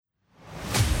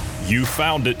You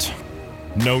found it.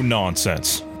 No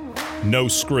nonsense. No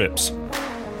scripts.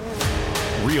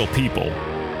 Real people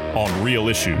on real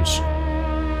issues.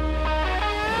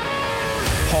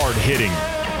 Hard-hitting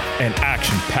and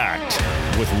action-packed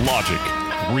with logic,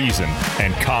 reason,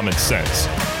 and common sense.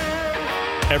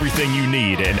 Everything you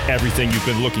need and everything you've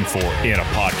been looking for in a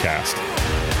podcast.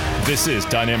 This is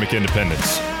Dynamic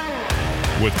Independence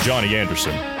with Johnny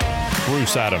Anderson,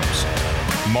 Bruce Adams,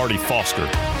 Marty Foster,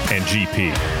 and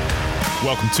GP.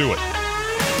 Welcome to it.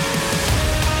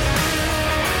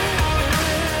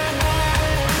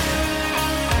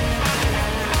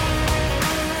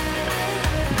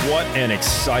 What an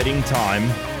exciting time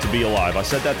to be alive. I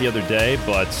said that the other day,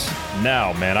 but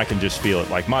now, man, I can just feel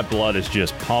it. Like my blood is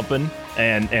just pumping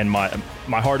and my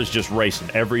heart is just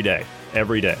racing every day.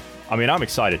 I mean, I'm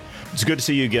excited. It's good to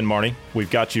see you again, Marty. We've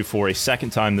got you for a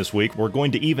second time this week. We're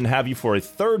going to even have you for a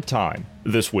third time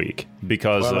this week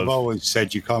because I've always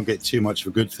said you can't get too much of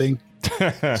a good thing.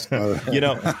 So.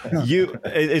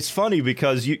 It's funny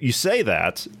because you say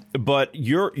that, but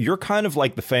you're kind of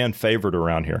like the fan favorite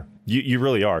around here. You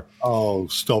really are. Oh,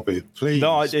 stop it, please.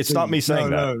 No, it's not me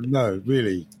saying that. No,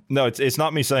 really. No, it's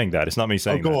not me saying that. It's not me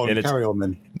saying go that. On, carry on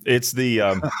then. It's the,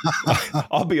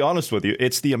 I'll be honest with you,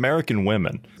 it's the American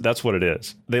women. That's what it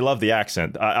is. They love the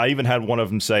accent. I even had one of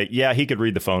them say, yeah, he could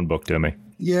read the phone book to me.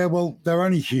 Yeah, well, they're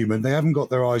only human. They haven't got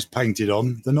their eyes painted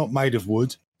on. They're not made of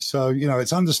wood. So,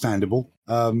 it's understandable.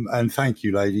 And thank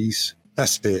you, ladies.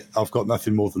 That's it. I've got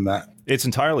nothing more than that. It's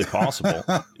entirely possible.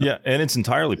 Yeah, and it's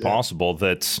entirely possible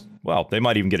that, well, they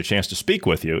might even get a chance to speak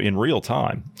with you in real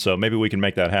time. So maybe we can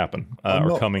make that happen. I'm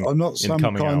not some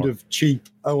kind of cheap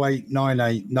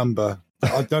 0898 number.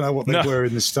 I don't know what they were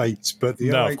in the States, but the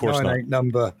 0898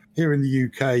 number here in the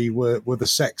UK were the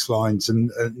sex lines. And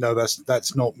no,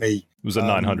 that's not me. It was a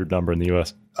 900 number in the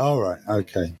US. All right.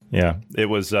 Okay. Yeah, it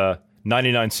was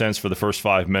 99 cents for the first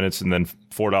 5 minutes and then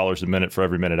 $4 a minute for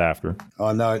every minute after.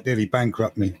 Oh, no, it nearly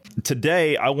bankrupted me.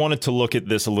 Today, I wanted to look at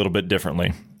this a little bit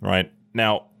differently, right?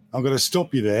 Now, I'm going to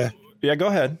stop you there. Yeah, go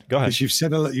ahead. Because you've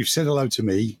said hello to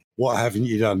me. What haven't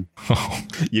you done?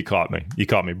 You caught me.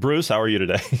 Bruce, how are you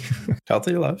today?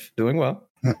 Healthy alive, doing well.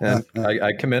 And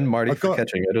I commend Marty for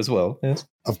catching it as well. Yes.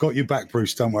 I've got you back,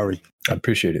 Bruce. Don't worry. I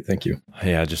appreciate it. Thank you.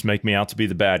 Yeah, just make me out to be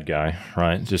the bad guy,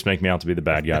 right? Just make me out to be the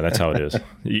bad guy. That's how it is.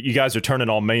 You guys are turning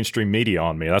all mainstream media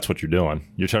on me. That's what you're doing.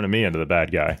 You're turning me into the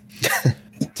bad guy.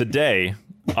 Today,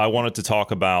 I wanted to talk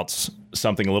about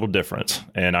something a little different.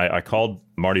 And I called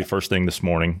Marty first thing this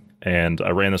morning, and I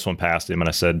ran this one past him, and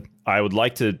I said, I would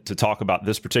like to talk about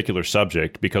this particular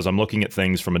subject because I'm looking at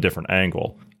things from a different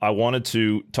angle. I wanted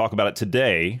to talk about it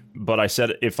today, but I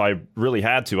said if I really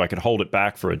had to, I could hold it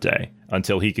back for a day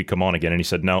until he could come on again. And he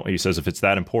said, no. He says, if it's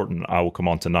that important, I will come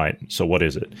on tonight. So what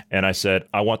is it? And I said,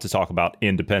 I want to talk about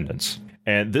independence.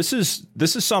 And this is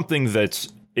something that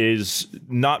is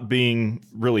not being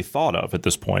really thought of at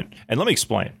this point. And let me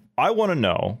explain. I want to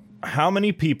know how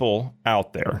many people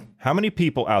out there, how many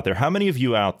of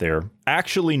you out there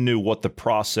actually knew what the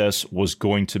process was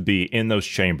going to be in those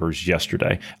chambers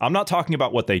yesterday? I'm not talking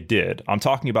about what they did. I'm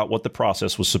talking about what the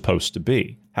process was supposed to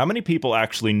be. How many people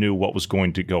actually knew what was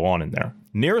going to go on in there?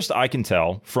 Nearest I can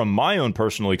tell from my own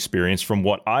personal experience, from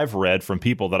what I've read from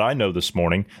people that I know this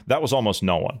morning, that was almost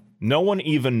no one. No one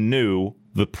even knew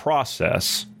the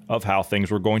process of how things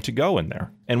were going to go in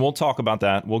there. And we'll talk about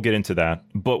that. We'll get into that.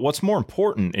 But what's more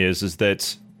important is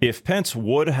that if Pence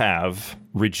would have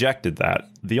rejected that,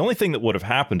 the only thing that would have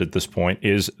happened at this point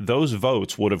is those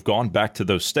votes would have gone back to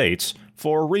those states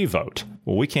for a revote.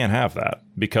 Well, we can't have that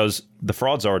because the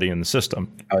fraud's already in the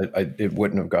system. It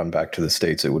wouldn't have gone back to the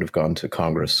states. It would have gone to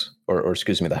Congress or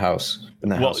excuse me, the House. And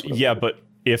the House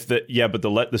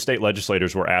the state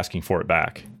legislators were asking for it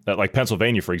back. Like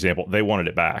Pennsylvania, for example, they wanted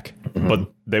it back,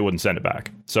 but they wouldn't send it back.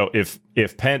 So if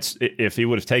Pence, if he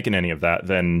would have taken any of that,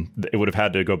 then it would have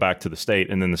had to go back to the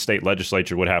state, and then the state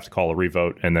legislature would have to call a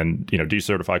revote, and then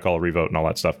decertify, call a revote, and all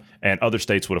that stuff. And other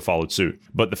states would have followed suit.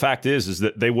 But the fact is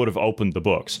that they would have opened the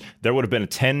books. There would have been a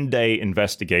 10-day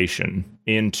investigation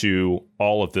into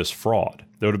all of this fraud.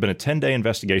 There would have been a 10-day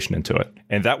investigation into it.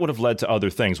 And that would have led to other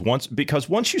things. Because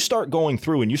once you start going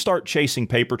through and you start chasing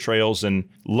paper trails and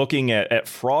looking at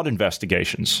fraud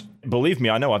investigations, believe me,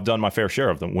 I know I've done my fair share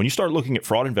of them. When you start looking at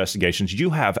fraud investigations, you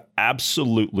have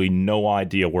absolutely no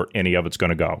idea where any of it's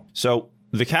going to go. So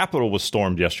the Capitol was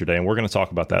stormed yesterday, and we're going to talk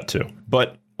about that too.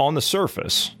 But on the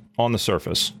surface,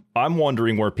 I'm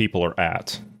wondering where people are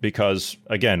at. Because,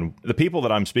 again, the people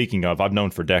that I'm speaking of, I've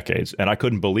known for decades, and I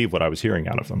couldn't believe what I was hearing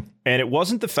out of them. And it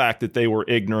wasn't the fact that they were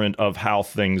ignorant of how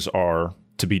things are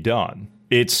to be done.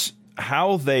 It's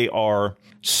how they are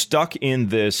stuck in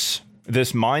this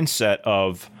mindset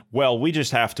of, well, we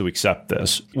just have to accept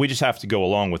this. We just have to go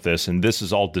along with this, and this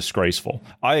is all disgraceful.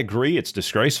 I agree it's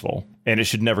disgraceful, and it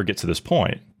should never get to this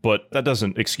point. But that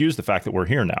doesn't excuse the fact that we're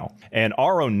here now. And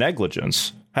our own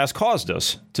negligence has caused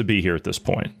us to be here at this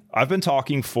point. I've been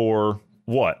talking for,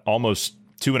 almost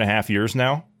 2.5 years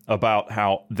now about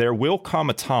how there will come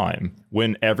a time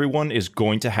when everyone is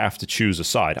going to have to choose a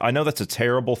side. I know that's a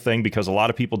terrible thing because a lot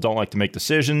of people don't like to make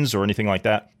decisions or anything like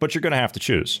that, but you're going to have to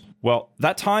choose. Well,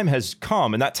 that time has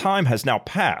come and that time has now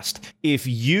passed. If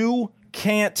you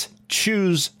can't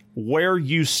choose where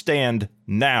you stand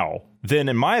now, then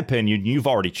in my opinion, you've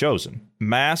already chosen.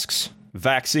 Masks,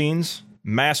 vaccines,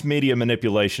 mass media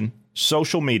manipulation,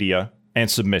 social media, and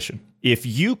submission. If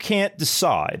you can't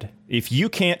decide, if you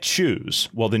can't choose,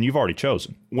 well, then you've already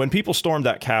chosen. When people stormed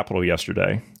that Capitol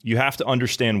yesterday, you have to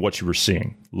understand what you were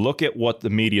seeing. Look at what the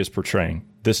media is portraying.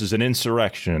 This is an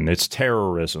insurrection. It's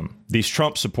terrorism. These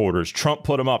Trump supporters, Trump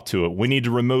put him up to it. We need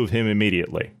to remove him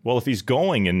immediately. Well, if he's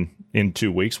going in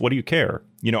 2 weeks, what do you care?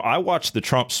 I watched the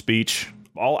Trump speech,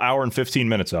 all hour and 15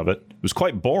 minutes of it. It was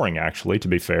quite boring, actually, to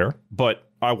be fair. But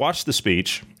I watched the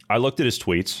speech. I looked at his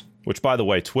tweets, which, by the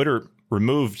way, Twitter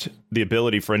removed the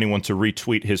ability for anyone to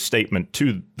retweet his statement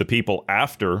to the people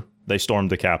after they stormed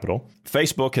the Capitol.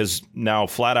 Facebook has now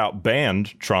flat out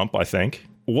banned Trump, I think.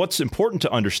 What's important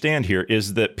to understand here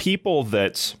is that people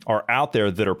that are out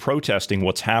there that are protesting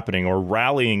what's happening or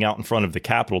rallying out in front of the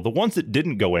Capitol, the ones that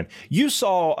didn't go in, you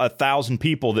saw 1,000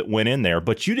 people that went in there,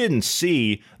 but you didn't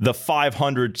see the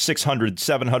 500, 600,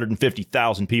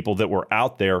 750,000 people that were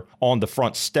out there on the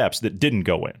front steps that didn't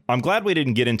go in. I'm glad we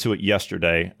didn't get into it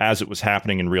yesterday as it was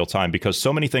happening in real time because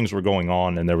so many things were going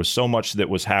on and there was so much that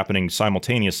was happening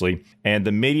simultaneously and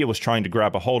the media was trying to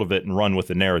grab a hold of it and run with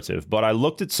the narrative. But I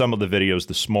looked at some of the videos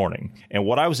this morning, and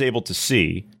what I was able to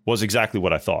see was exactly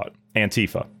what I thought.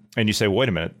 Antifa. And you say, wait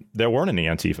a minute, there weren't any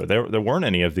Antifa. There weren't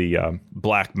any of the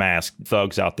black mask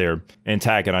thugs out there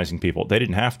antagonizing people. They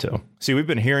didn't have to. See, we've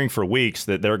been hearing for weeks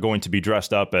that they're going to be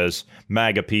dressed up as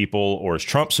MAGA people or as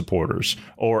Trump supporters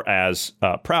or as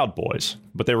Proud Boys,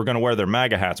 but they were going to wear their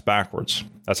MAGA hats backwards.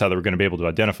 That's how they were going to be able to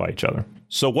identify each other.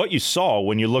 So what you saw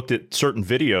when you looked at certain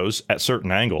videos at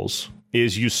certain angles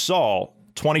is you saw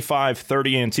 25,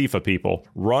 30 Antifa people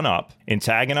run up,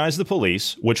 antagonize the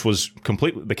police, which was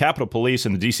completely, the Capitol Police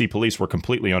and the DC Police were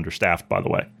completely understaffed, by the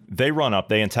way. They run up,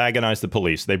 they antagonize the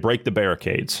police, they break the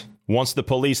barricades. Once the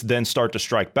police then start to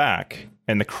strike back,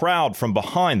 and the crowd from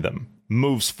behind them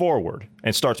moves forward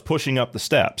and starts pushing up the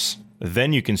steps,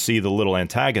 then you can see the little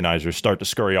antagonizers start to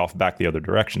scurry off back the other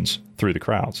directions through the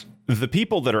crowds. The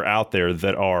people that are out there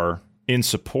that are in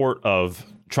support of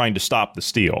trying to stop the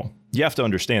steal, you have to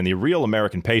understand the real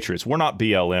American patriots. We're not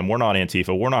BLM. We're not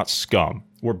Antifa. We're not scum.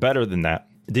 We're better than that.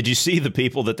 Did you see the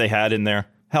people that they had in there?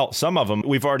 Hell, some of them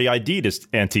we've already ID'd as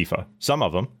Antifa. Some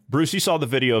of them. Bruce, you saw the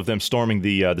video of them storming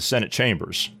the Senate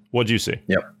chambers. What'd you see?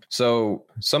 Yep. So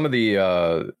some of the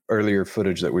earlier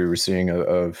footage that we were seeing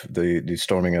of the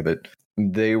storming of it,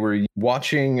 they were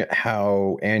watching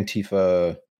how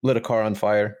Antifa lit a car on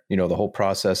fire, the whole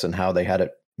process and how they had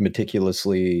it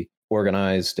meticulously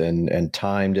organized and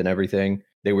timed and everything.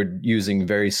 They were using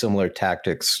very similar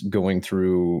tactics going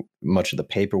through much of the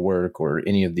paperwork or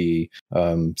any of the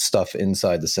stuff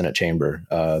inside the Senate chamber.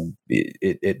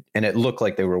 It looked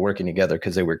like they were working together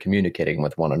because they were communicating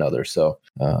with one another. So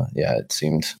it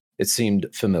seemed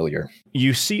familiar.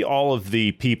 You see all of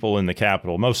the people in the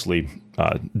Capitol, mostly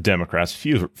Democrats,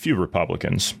 few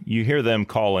Republicans. You hear them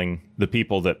calling the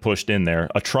people that pushed in there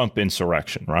a Trump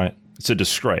insurrection, right? It's a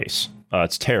disgrace.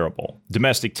 It's terrible.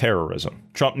 Domestic terrorism.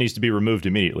 Trump needs to be removed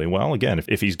immediately. Well, again,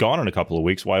 if he's gone in a couple of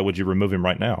weeks, why would you remove him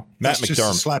right now? That's just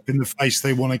a slap in the face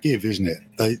they want to give, isn't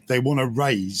it? They want to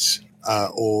raise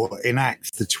or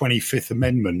enact the 25th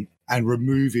Amendment and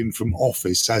remove him from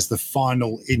office as the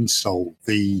final insult,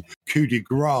 the coup de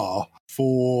grace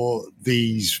for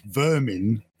these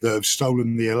vermin that have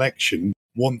stolen the election,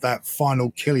 want that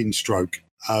final killing stroke.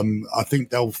 I think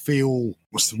they'll feel,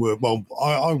 what's the word? Well,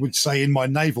 I would say in my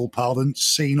naval parlance,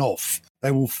 seen off.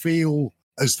 They will feel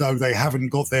as though they haven't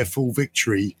got their full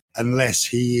victory unless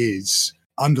he is,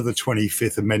 under the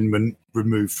 25th Amendment,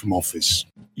 removed from office.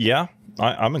 Yeah,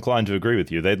 I'm inclined to agree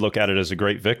with you. They'd look at it as a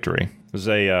great victory, as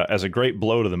a great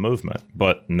blow to the movement.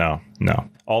 But no.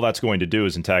 All that's going to do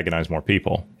is antagonize more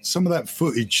people. Some of that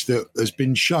footage that has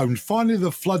been shown, finally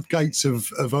the floodgates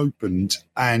have opened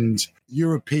and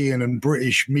European and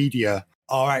British media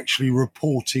are actually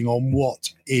reporting on what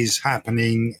is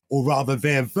happening, or rather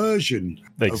their version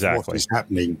of what is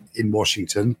happening in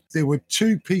Washington. There were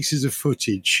 2 pieces of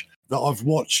footage that I've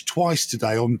watched twice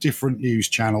today on different news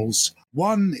channels.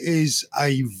 One is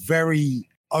a very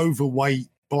overweight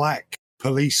black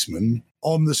policeman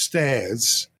on the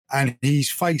stairs, and he's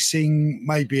facing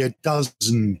maybe a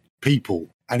dozen people,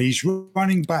 and he's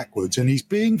running backwards, and he's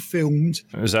being filmed.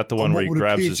 Is that the one where he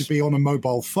grabs to be on a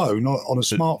mobile phone, on a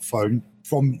smartphone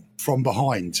from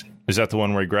behind? Is that the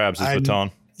one where he grabs his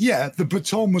baton? Yeah, the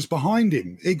baton was behind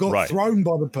him. It got thrown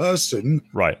by the person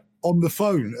on the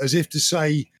phone, as if to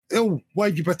say, "Oh,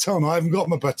 wave your baton. I haven't got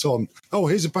my baton. Oh,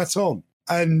 here's a baton."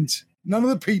 And none of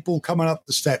the people coming up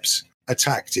the steps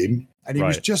attacked him, and he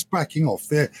was just backing off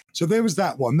there. So there was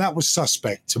that one. That was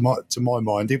suspect to my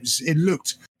mind. It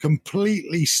looked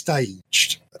completely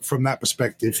staged from that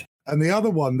perspective. And the other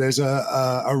one, there's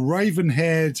a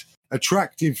raven-haired,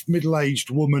 attractive, middle-aged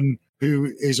woman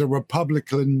who is a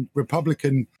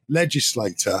Republican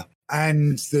legislator.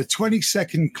 And the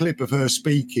 20-second clip of her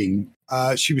speaking,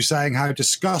 she was saying how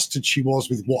disgusted she was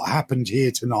with what happened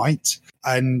here tonight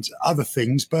and other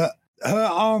things. But her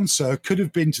answer could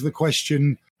have been to the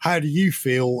question, how do you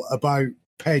feel about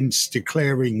Pence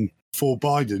declaring for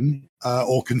Biden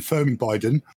or confirming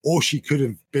Biden? Or she could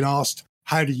have been asked,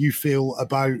 how do you feel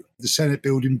about the Senate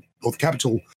building or the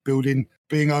Capitol building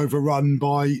being overrun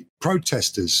by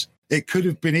protesters? It could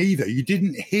have been either. You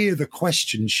didn't hear the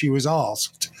question she was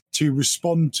asked to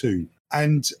respond to.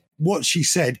 And what she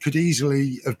said could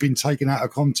easily have been taken out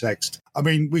of context. I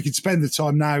mean, we could spend the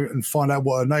time now and find out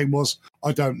what her name was.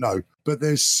 I don't know. But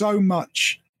there's so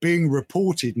much being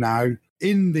reported now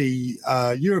in the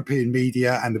European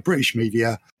media and the British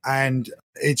media, and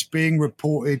it's being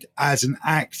reported as an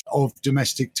act of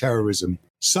domestic terrorism.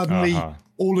 Suddenly,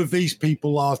 all of these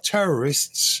people are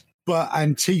terrorists, but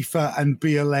Antifa and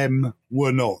BLM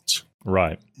were not.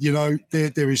 Right. You know,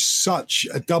 there is such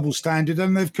a double standard,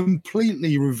 and they've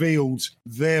completely revealed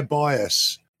their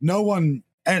bias. No one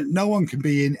can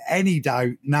be in any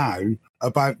doubt now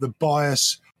about the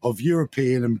bias of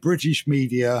European and British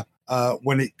media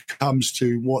when it comes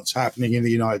to what's happening in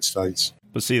the United States.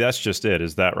 But see, that's just it,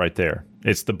 is that right there.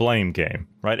 It's the blame game,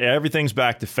 right? Everything's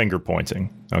back to finger pointing.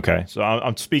 Okay, so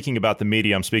I'm speaking about the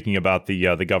media. I'm speaking about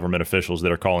the government officials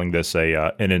that are calling this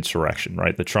an insurrection,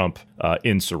 right? The Trump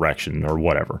insurrection or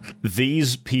whatever.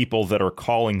 These people that are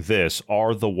calling this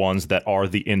are the ones that are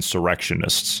the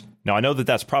insurrectionists. Now, I know that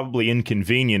that's probably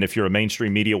inconvenient if you're a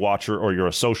mainstream media watcher or you're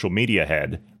a social media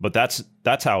head, but that's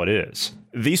how it is.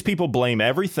 These people blame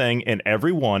everything and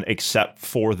everyone except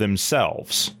for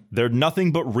themselves. They're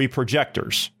nothing but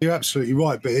reprojectors. You're absolutely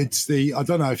right, but I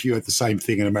don't know if you had the same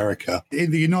thing in America.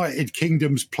 In the United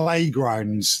Kingdom's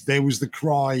playgrounds, there was the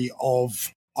cry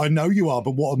of, I know you are,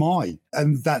 but what am I?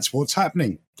 And that's what's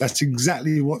happening. That's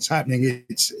exactly what's happening.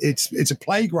 It's a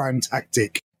playground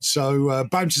tactic. So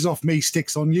bounces off me,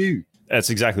 sticks on you. That's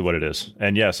exactly what it is.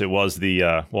 And yes, it was the,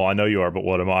 I know you are, but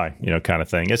what am I? Kind of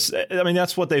thing.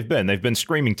 That's what they've been. They've been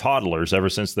screaming toddlers ever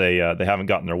since they haven't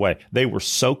gotten their way. They were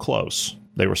so close.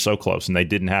 And they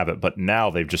didn't have it. But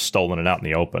now they've just stolen it out in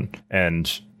the open.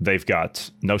 And they've got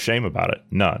no shame about it.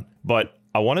 None. But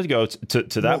I wanted to go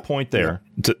to that point there.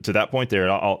 Yeah. To that point there,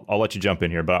 I'll let you jump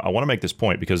in here, but I want to make this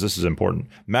point because this is important.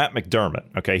 Matt McDermott,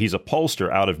 okay, he's a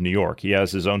pollster out of New York. He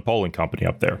has his own polling company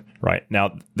up there, right?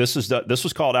 Now, this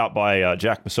was called out by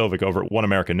Jack Posobiec over at One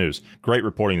American News. Great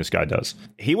reporting this guy does.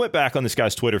 He went back on this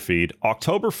guy's Twitter feed,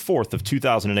 October 4th of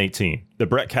 2018, the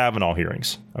Brett Kavanaugh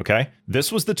hearings, okay?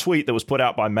 This was the tweet that was put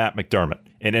out by Matt McDermott.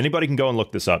 And anybody can go and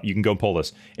look this up. You can go pull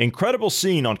this. Incredible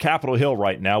scene on Capitol Hill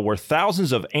right now where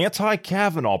thousands of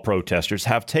anti-Kavanaugh protesters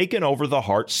have taken over the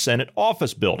Hart Senate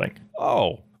office building.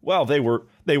 Oh, well, they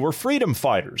were freedom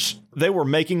fighters. They were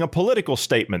making a political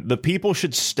statement. The people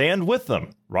should stand with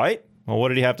them, right? Well, what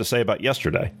did he have to say about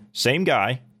yesterday? Same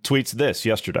guy tweets this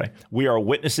yesterday. We are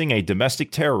witnessing a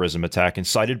domestic terrorism attack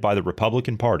incited by the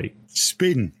Republican Party.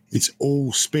 Spin. It's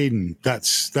all spin.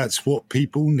 That's what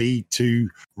people need to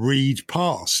read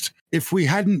past. If we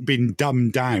hadn't been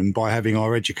dumbed down by having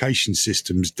our education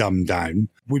systems dumbed down,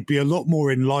 we'd be a lot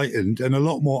more enlightened and a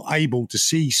lot more able to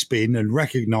see spin and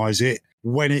recognize it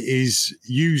when it is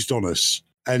used on us.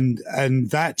 And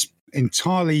that's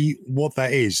entirely what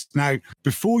that is. Now,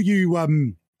 before you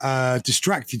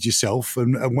distracted yourself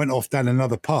and went off down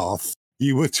another path,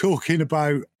 you were talking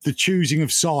about the choosing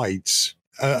of sides,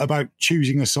 about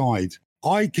choosing a side.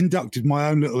 I conducted my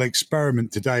own little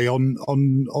experiment today on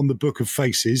the Book of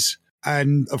Faces.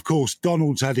 And of course,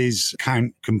 Donald's had his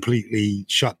account completely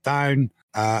shut down,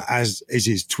 as is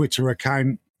his Twitter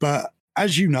account. But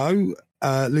as you know,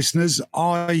 listeners,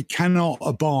 I cannot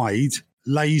abide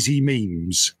lazy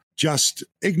memes, just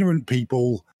ignorant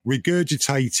people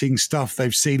regurgitating stuff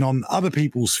they've seen on other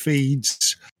people's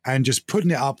feeds and just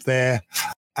putting it up there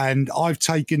And I've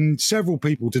taken several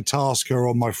people to task who are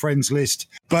on my friends list.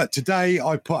 But today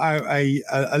I put out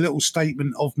a little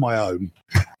statement of my own,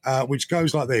 which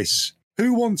goes like this.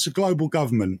 Who wants a global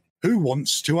government? Who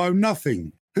wants to own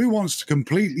nothing? Who wants to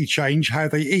completely change how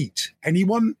they eat?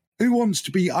 Anyone? Who wants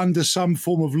to be under some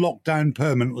form of lockdown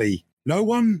permanently? No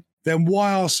one? Then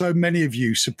why are so many of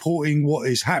you supporting what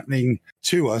is happening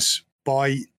to us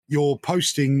by your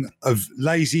posting of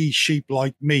lazy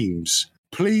sheep-like memes?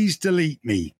 Please delete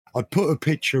me. I put a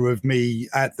picture of me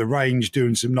at the range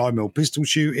doing some 9mm pistol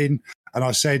shooting, and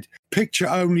I said, picture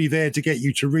only there to get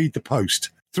you to read the post.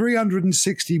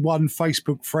 361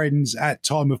 Facebook friends at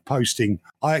time of posting.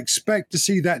 I expect to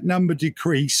see that number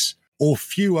decrease or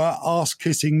fewer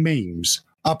ass-kissing memes.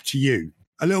 Up to you.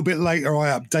 A little bit later, I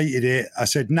updated it. I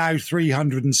said, now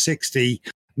 360.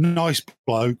 Nice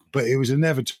bloke, but it was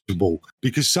inevitable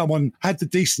because someone had the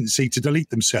decency to delete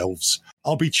themselves.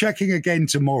 I'll be checking again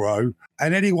tomorrow,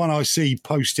 and anyone I see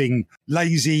posting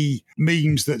lazy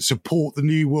memes that support the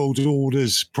New World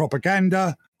Order's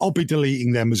propaganda, I'll be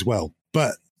deleting them as well.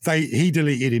 But he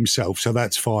deleted himself, so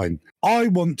that's fine. I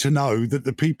want to know that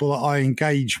the people that I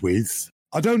engage with,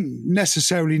 I don't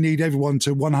necessarily need everyone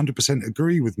to 100%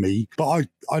 agree with me, but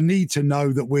I need to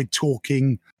know that we're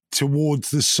talking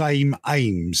towards the same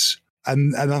aims.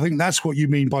 And I think that's what you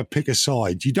mean by pick a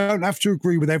side. You don't have to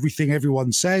agree with everything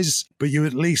everyone says, but you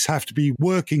at least have to be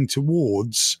working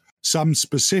towards some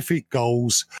specific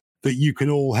goals that you can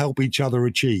all help each other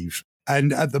achieve.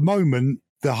 And at the moment,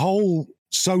 the whole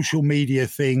social media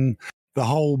thing, the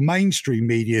whole mainstream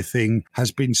media thing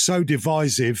has been so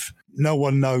divisive, no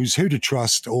one knows who to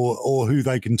trust or who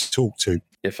they can talk to.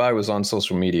 If I was on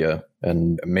social media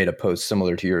and made a post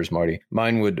similar to yours, Marty,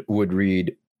 mine would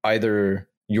read either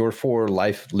you're for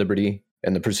life, liberty,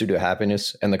 and the pursuit of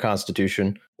happiness and the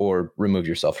Constitution, or remove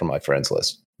yourself from my friends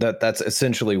list. That's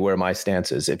essentially where my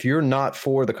stance is. If you're not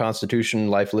for the Constitution,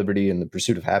 life, liberty, and the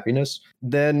pursuit of happiness,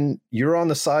 then you're on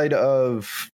the side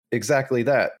of exactly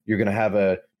that. You're going to have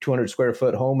a 200 square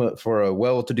foot home for a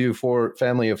well-to-do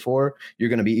family of four. You're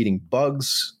going to be eating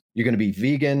bugs. You're going to be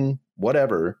vegan,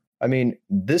 whatever. I mean,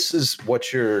 this is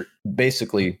what you're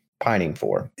basically pining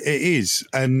for. It is.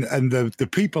 And the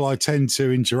people I tend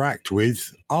to interact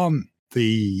with are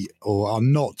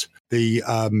not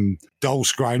the dull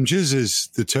scroungers, as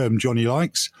the term Johnny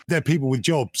likes. They're people with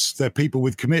jobs. They're people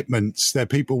with commitments. They're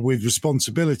people with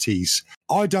responsibilities.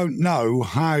 I don't know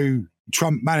how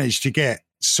Trump managed to get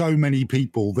so many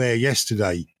people there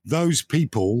yesterday. Those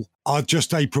people are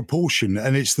just a proportion,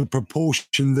 and it's the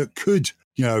proportion that could,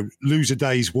 lose a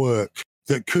day's work,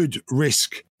 that could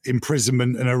risk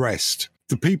imprisonment and arrest.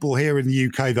 The people here in the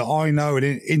UK that I know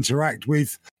and interact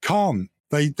with can't.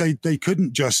 They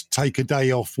couldn't just take a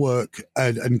day off work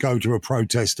and go to a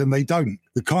protest, and they don't.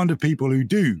 The kind of people who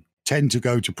do tend to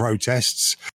go to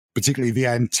protests, particularly the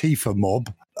Antifa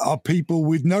mob, are people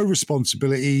with no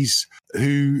responsibilities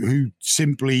who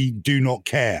simply do not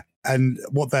care. And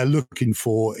what they're looking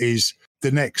for is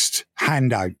the next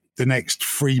handout, the next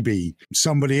freebie,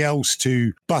 somebody else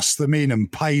to bust them in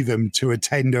and pay them to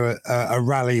attend a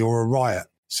rally or a riot.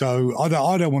 So I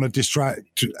don't want to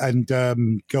distract and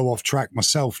go off track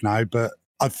myself now, but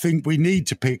I think we need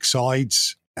to pick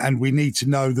sides, and we need to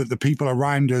know that the people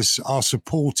around us are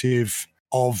supportive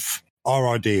of our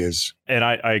ideas. And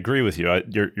I agree with you.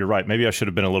 You're right. Maybe I should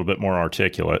have been a little bit more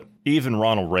articulate. Even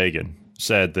Ronald Reagan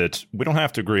said that we don't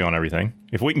have to agree on everything.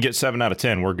 If we can get 7 out of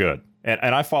 10, we're good.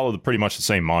 And I follow pretty much the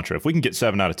same mantra. If we can get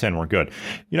 7 out of 10, we're good.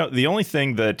 The only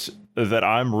thing that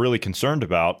I'm really concerned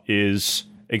about is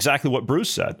exactly what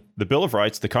Bruce said. The Bill of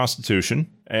Rights, the Constitution,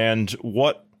 and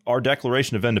what our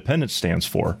Declaration of Independence stands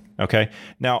for. Okay.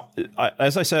 Now,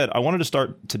 as I said, I wanted to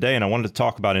start today and I wanted to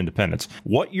talk about independence.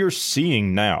 What you're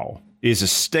seeing now is a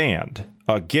stand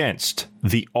against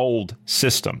the old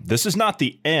system. This is not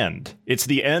the end. It's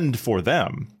the end for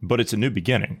them, but it's a new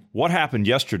beginning. What happened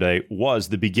yesterday was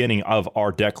the beginning of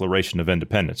our Declaration of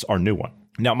Independence, our new one.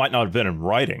 Now, it might not have been in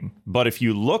writing, but if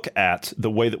you look at the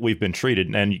way that we've been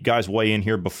treated, and you guys weigh in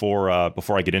here before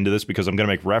I get into this, because I'm going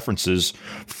to make references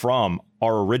from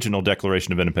our original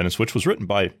Declaration of Independence, which was written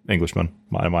by Englishmen,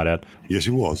 I might add. Yes,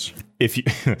 it was.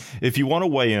 If you want to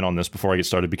weigh in on this before I get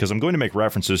started, because I'm going to make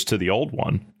references to the old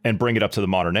one and bring it up to the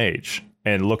modern age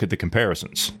and look at the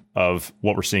comparisons of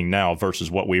what we're seeing now versus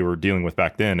what we were dealing with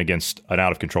back then against an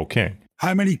out-of-control king.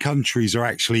 How many countries are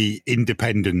actually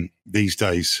independent these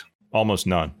days? Almost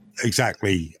none.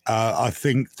 Exactly. I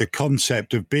think the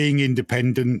concept of being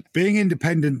independent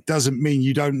doesn't mean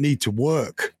you don't need to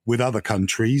work with other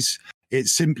countries. It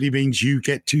simply means you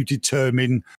get to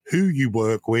determine who you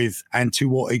work with and to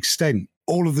what extent.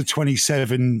 all of the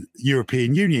 27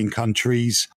 European Union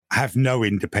countries have no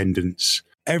independence.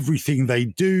 Everything they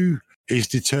do is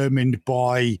determined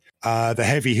by the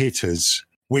heavy hitters,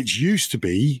 which used to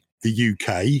be the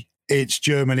UK, it's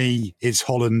Germany, it's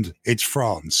Holland, it's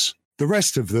France. The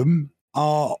rest of them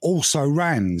are also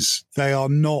RANs. They are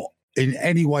not in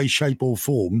any way, shape or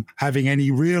form having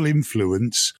any real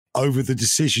influence over the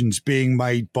decisions being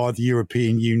made by the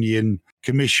European Union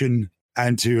Commission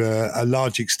and to a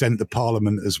large extent the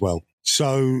Parliament as well.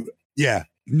 So, yeah,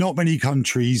 not many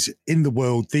countries in the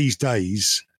world these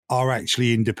days are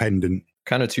actually independent.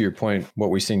 Kind of to your point, what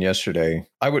we seen yesterday,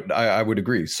 I would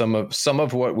agree. Some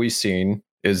of what we've seen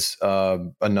is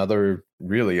another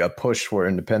really a push for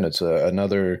independence.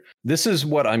 This is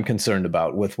what I'm concerned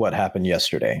about with what happened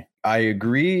yesterday. I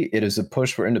agree it is a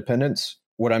push for independence.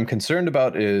 What I'm concerned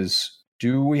about is,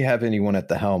 do we have anyone at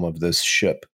the helm of this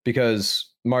ship? Because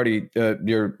Marty,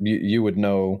 you would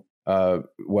know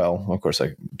well. Of course,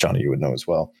 Johnny, you would know as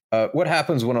well. What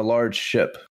happens when a large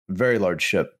ship, very large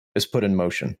ship, is put in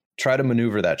motion? Try to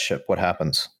maneuver that ship. What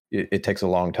happens? It takes a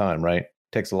long time, right?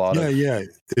 It takes a lot of... Yeah.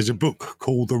 There's a book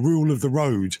called The Rule of the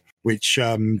Road, which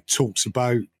talks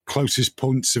about closest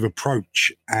points of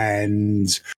approach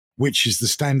and which is the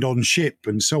stand-on ship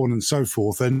and so on and so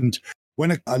forth. And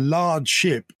when a large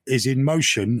ship is in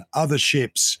motion, other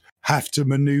ships have to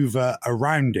maneuver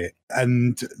around it.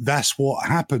 And that's what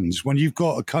happens when you've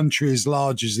got a country as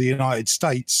large as the United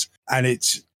States and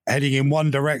it's heading in one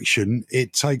direction.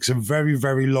 It takes a very,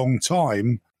 very long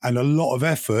time and a lot of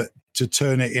effort to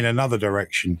turn it in another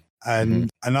direction.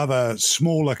 And another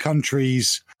smaller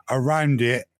countries around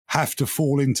it have to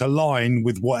fall into line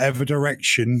with whatever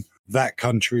direction that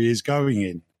country is going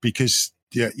in. Because,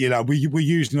 we're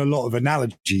using a lot of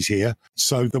analogies here.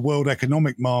 So the world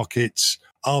economic markets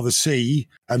are the sea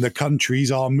and the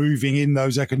countries are moving in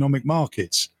those economic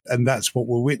markets. And that's what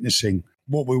we're witnessing.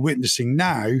 What we're witnessing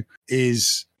now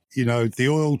is, the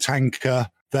oil tanker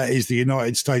that is the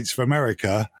United States of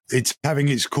America, it's having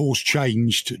its course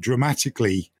changed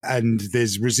dramatically, and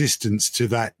there's resistance to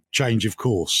that change of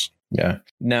course. Yeah.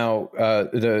 Now,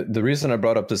 the reason I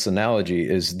brought up this analogy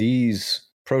is these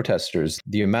protesters,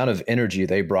 the amount of energy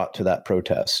they brought to that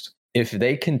protest. If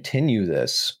they continue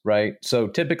this, right? So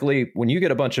typically when you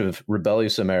get a bunch of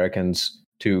rebellious Americans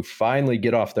to finally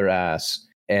get off their ass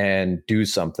and do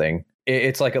something,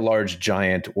 it's like a large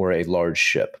giant or a large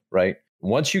ship, right?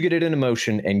 Once you get it into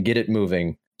motion and get it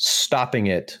moving, stopping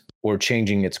it or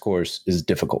changing its course is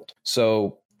difficult.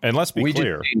 So, and let's be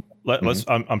clear.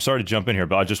 I'm sorry to jump in here,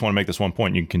 but I just want to make this one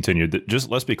point. You can continue.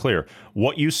 Just let's be clear.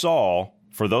 What you saw,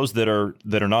 for those that are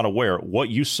not aware, what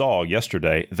you saw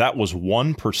yesterday, that was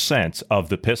 1% of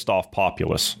the pissed off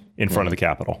populace in front of the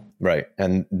Capitol. Right.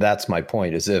 And that's my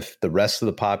point, is if the rest of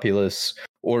the populace,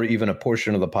 or even a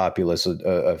portion of the populace,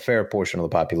 a fair portion of the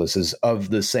populace, is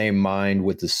of the same mind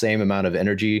with the same amount of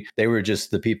energy, they were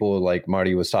just the people like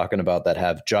Marty was talking about that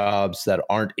have jobs that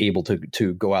aren't able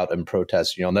to go out and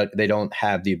protest, that they don't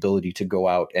have the ability to go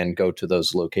out and go to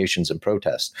those locations and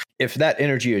protest. If that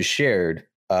energy is shared,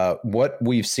 what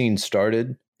we've seen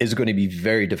started is going to be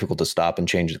very difficult to stop and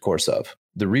change the course of.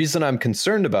 The reason I'm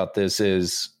concerned about this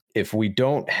is if we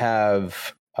don't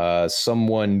have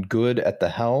someone good at the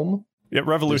helm. Yeah,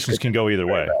 revolutions can go either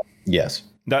way. Yes.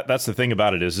 That's the thing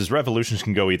about it is revolutions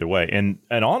can go either way. And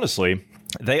honestly,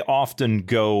 they often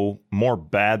go more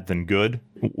bad than good.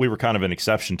 We were kind of an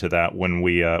exception to that when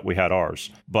we had ours.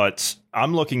 But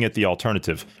I'm looking at the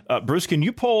alternative. Bruce, can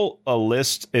you pull a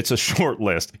list? It's a short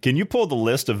list. Can you pull the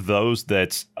list of those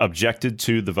that objected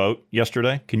to the vote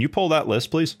yesterday? Can you pull that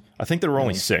list, please? I think there were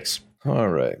only 6. All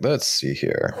right. Let's see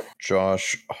here.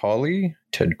 Josh Hawley,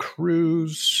 Ted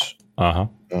Cruz,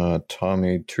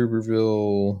 Tommy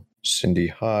Tuberville, Cindy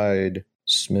Hyde,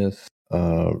 Smith,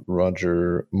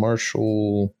 Roger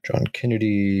Marshall, John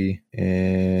Kennedy,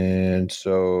 and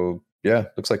so,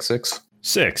 looks like 6.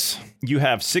 6. You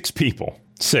have 6 people.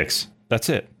 6. That's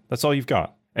it. That's all you've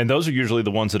got. And those are usually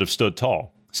the ones that have stood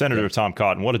tall. Senator Tom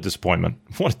Cotton, what a disappointment.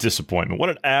 What a disappointment. What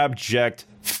an abject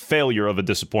failure of a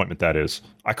disappointment that is.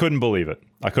 I couldn't believe it.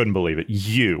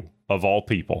 You, of all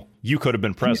people, you could have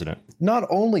been president. Not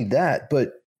only that,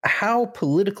 but how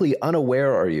politically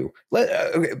unaware are you?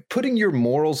 Putting your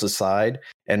morals aside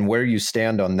and where you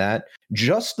stand on that,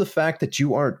 just the fact that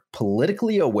you aren't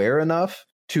politically aware enough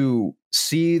to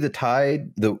see the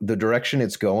tide, the direction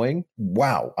it's going.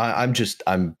 Wow.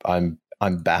 I'm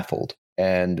baffled.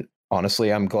 And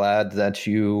honestly, I'm glad that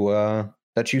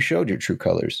you showed your true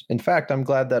colors. In fact, I'm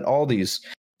glad that all these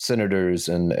senators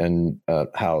and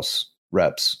House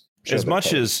reps, as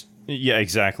much as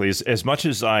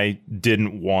I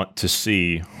didn't want to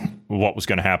see what was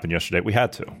going to happen yesterday. We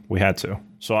had to.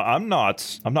 So I'm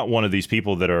not one of these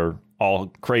people that are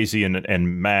all crazy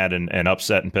and mad and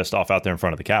upset and pissed off out there in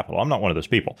front of the Capitol. I'm not one of those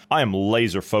people. I am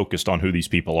laser focused on who these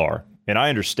people are. And I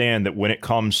understand that when it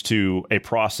comes to a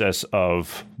process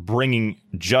of bringing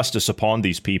justice upon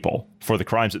these people for the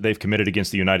crimes that they've committed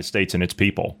against the United States and its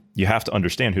people, you have to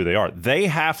understand who they are. They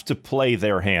have to play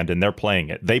their hand, and they're playing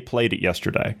it. They played it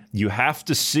yesterday. You have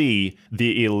to see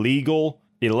the illegal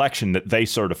election that they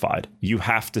certified. You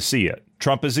have to see it.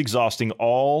 Trump is exhausting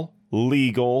all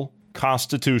legal,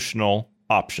 constitutional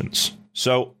options.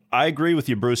 So I agree with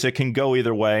you, Bruce. It can go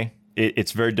either way.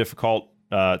 It's very difficult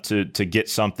to get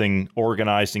something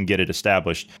organized and get it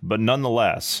established. But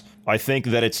nonetheless, I think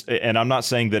that it's, and I'm not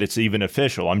saying that it's even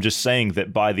official. I'm just saying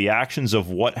that by the actions of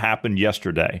what happened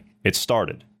yesterday, it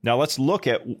started. Now let's look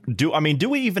at, do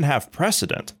we even have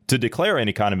precedent to declare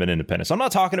any kind of an independence? I'm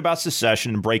not talking about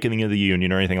secession and breaking of the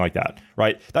union or anything like that,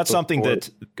 right? That's something that,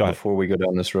 go ahead. Before we go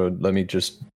down this road, let me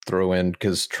just throw in,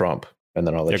 because Trump, and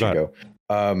then I'll let you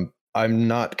go. I'm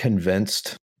not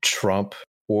convinced Trump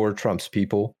or Trump's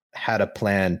people had a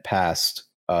plan past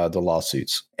the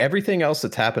lawsuits. Everything else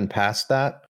that's happened past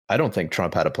that, I don't think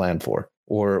Trump had a plan for,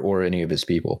 or any of his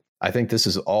people. I think this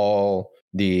is all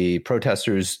the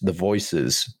protesters, the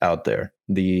voices out there,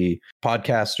 the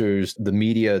podcasters, the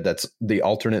media, that's the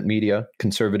alternate media,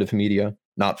 conservative media,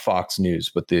 not Fox News,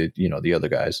 but the other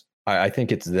guys. I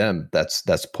think it's them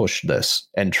that's pushed this.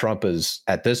 And Trump is,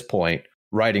 at this point,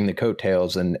 riding the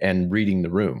coattails and reading the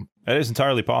room. That is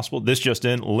entirely possible. This just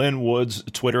in, Lin Wood's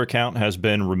Twitter account has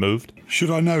been removed. Should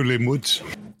I know Lin Woods?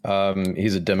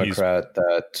 He's a Democrat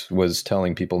that was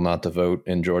telling people not to vote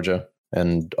in Georgia,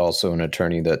 and also an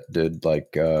attorney that did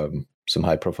some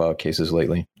high profile cases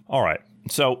lately. All right.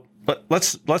 So but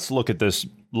let's look at this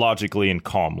logically and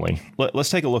calmly. Let's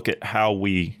take a look at how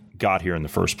we got here in the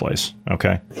first place.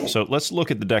 Okay. So let's look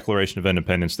at the Declaration of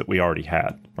Independence that we already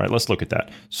had, right? Let's look at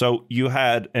that. So you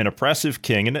had an oppressive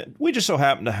king, and we just so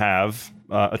happen to have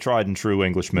a tried and true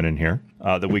Englishman in here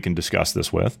that we can discuss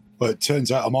this with. Well, it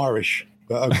turns out I'm Irish.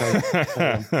 But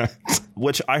okay.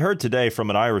 Which I heard today from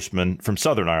an Irishman from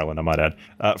Southern Ireland, I might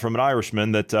add, from an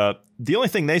Irishman that the only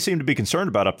thing they seem to be concerned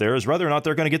about up there is whether or not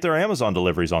they're going to get their Amazon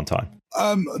deliveries on time.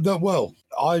 Well,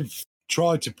 I've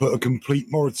tried to put a complete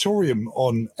moratorium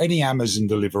on any Amazon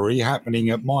delivery happening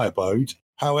at my abode.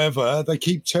 However, they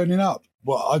keep turning up.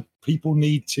 Well, people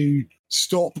need to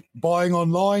stop buying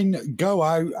online, go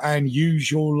out and use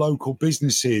your local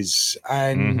businesses.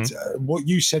 And what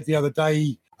you said the other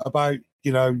day about,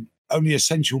 only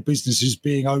essential businesses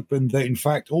being open, that in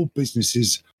fact all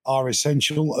businesses are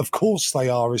essential. Of course they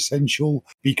are essential,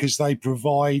 because they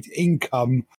provide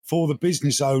income for the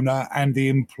business owner and the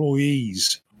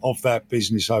employees of that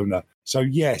business owner. So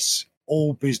yes,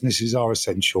 all businesses are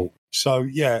essential. So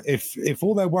yeah, if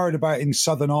all they're worried about in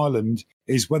Southern Ireland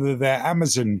is whether their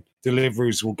Amazon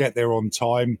deliveries will get there on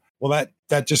time, well,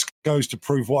 that just goes to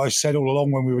prove what I said all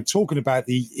along when we were talking about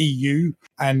the EU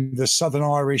and the Southern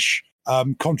Irish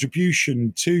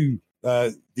contribution to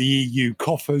the EU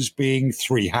coffers being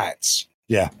 3 hats.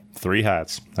 Yeah. 3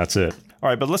 hats. That's it. All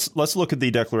right, but let's look at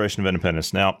the Declaration of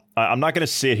Independence. Now, I'm not going to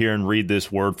sit here and read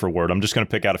this word for word. I'm just going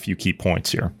to pick out a few key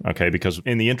points here, okay? Because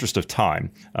in the interest of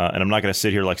time, and I'm not going to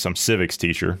sit here like some civics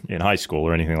teacher in high school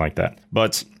or anything like that.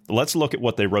 But let's look at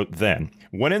what they wrote then.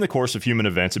 When in the course of human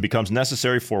events, it becomes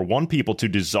necessary for one people to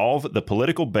dissolve the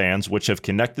political bands which have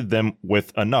connected them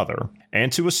with another,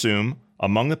 and to assume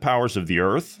among the powers of the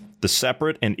earth the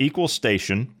separate and equal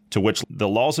station to which the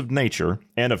laws of nature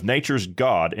and of nature's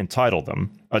God entitle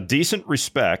them, a decent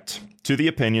respect to the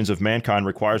opinions of mankind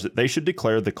requires that they should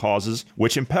declare the causes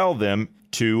which impel them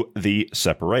to the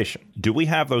separation. Do we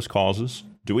have those causes?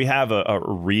 Do we have a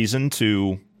reason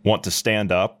to want to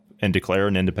stand up and declare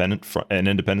an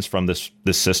independence from this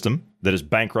system that has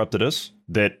bankrupted us,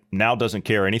 that now doesn't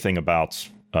care anything about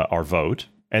our vote?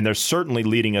 And they're certainly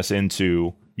leading us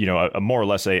into, a more or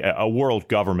less a world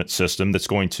government system that's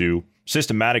going to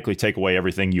systematically take away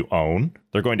everything you own.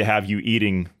 They're going to have you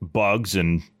eating bugs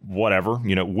and whatever,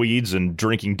 weeds, and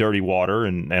drinking dirty water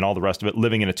and all the rest of it,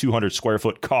 living in a 200 square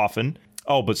foot coffin.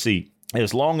 Oh, but see,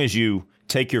 as long as you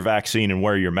take your vaccine and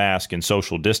wear your mask and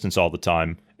social distance all the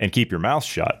time and keep your mouth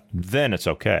shut, then it's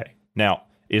okay. Now,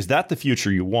 is that the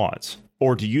future you want?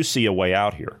 Or do you see a way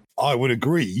out here? I would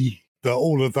agree that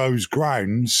all of those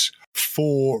grounds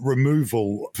for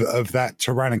removal of that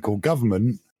tyrannical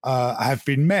government have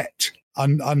been met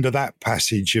under that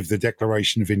passage of the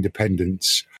Declaration of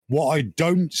Independence. What I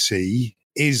don't see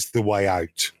is the way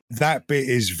out. That bit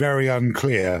is very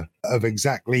unclear of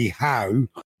exactly how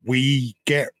we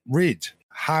get rid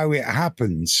how it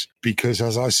happens, because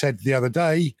as I said the other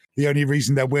day, the only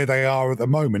reason they're where they are at the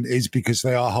moment is because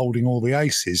they are holding all the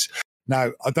aces.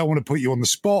 Now, I don't want to put you on the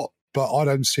spot, but I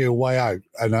don't see a way out.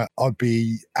 And I'd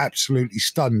be absolutely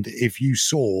stunned if you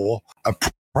saw a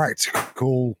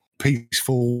practical,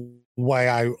 peaceful way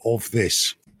out of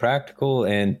this. Practical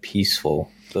and peaceful.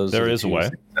 There is a way.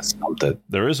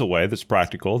 There is a way that's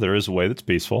practical. There is a way that's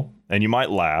peaceful. And you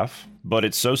might laugh, but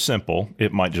it's so simple,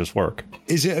 it might just work.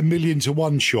 Is it 1,000,000 to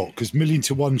 1 shot? Because 1,000,000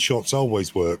 to 1 shots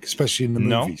always work, especially in the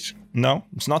movies. No,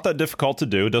 it's not that difficult to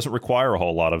do. It doesn't require a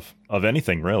whole lot of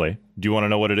anything, really. Do you want to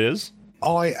know what it is?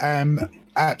 I am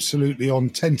absolutely on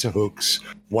tenterhooks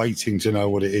waiting to know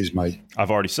what it is, mate.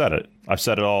 I've already said it. I've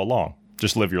said it all along.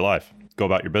 Just live your life. Go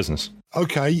about your business.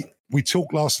 Okay, we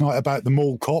talked last night about the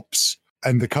mall cops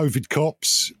and the COVID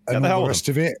cops and all the rest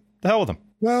of it. The hell with them.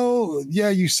 Well, yeah,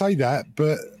 you say that,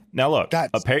 but now look,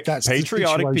 that's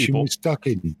patriotic people, stuck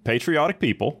in. Patriotic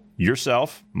people,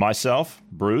 yourself, myself,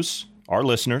 Bruce, our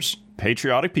listeners,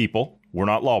 patriotic people. We're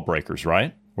not lawbreakers,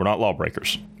 right? We're not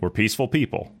lawbreakers. We're peaceful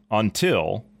people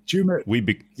until we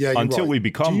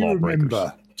become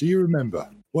lawbreakers. Do you remember?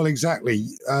 Well, exactly.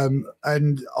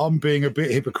 And I'm being a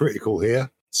bit hypocritical here.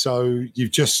 So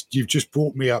you've just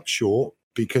brought me up short,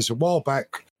 because a while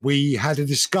back we had a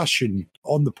discussion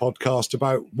on the podcast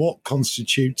about what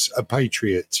constitutes a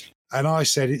patriot. And I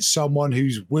said it's someone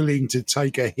who's willing to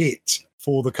take a hit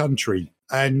for the country.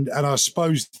 And I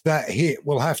suppose that hit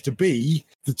will have to be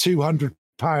the £200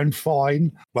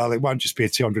 fine. Well, it won't just be a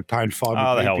 £200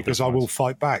 fine because I will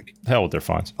fight back. Hell with their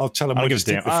fines. I'll tell them I don't give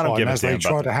a damn. As they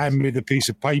try to hand me the piece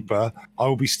of paper, I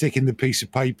will be sticking the piece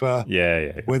of paper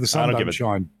where the sun don't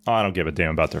shine. I don't give a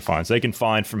damn about their fines. They can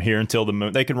fine from here until the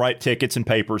moon. They can write tickets and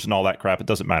papers and all that crap. It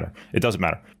doesn't matter. It doesn't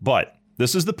matter. But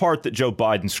this is the part that Joe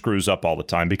Biden screws up all the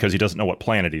time because he doesn't know what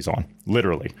planet he's on.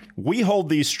 Literally. We hold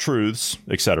these truths,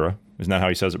 etc. Isn't that how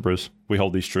he says it, Bruce? We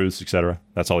hold these truths, etc.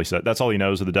 That's all he said. That's all he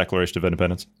knows of the Declaration of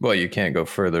Independence. Well, you can't go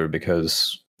further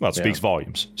because... Well, it speaks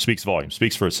volumes. Speaks volumes.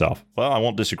 Speaks for itself. Well, I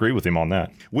won't disagree with him on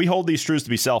that. We hold these truths to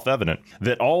be self-evident,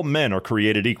 that all men are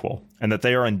created equal, and that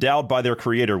they are endowed by their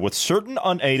Creator with certain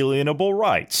unalienable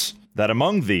rights, that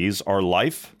among these are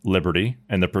life, liberty,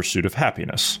 and the pursuit of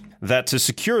happiness. That to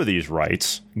secure these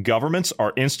rights, governments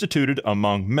are instituted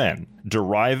among men,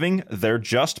 deriving their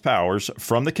just powers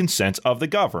from the consent of the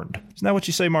governed. Isn't that what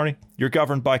you say, Marty? You're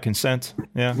governed by consent?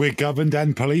 Yeah. We're governed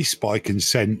and policed by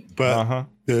consent, but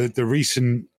the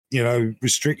recent,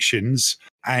 restrictions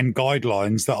and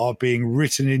guidelines that are being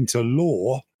written into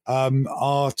law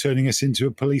are turning us into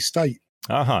a police state.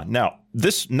 Now,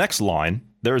 this next line,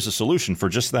 there is a solution for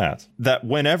just that. That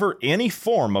whenever any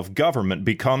form of government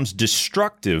becomes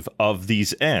destructive of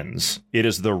these ends, it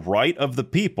is the right of the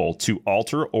people to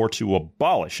alter or to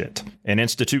abolish it and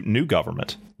institute new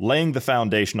government, laying the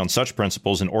foundation on such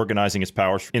principles and organizing its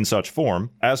powers in such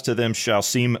form as to them shall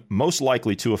seem most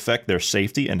likely to affect their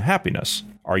safety and happiness.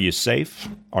 Are you safe?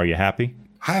 Are you happy?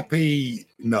 Happy,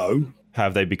 no.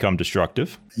 Have they become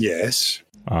destructive? Yes.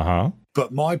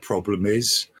 But my problem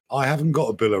is, I haven't got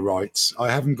a Bill of Rights.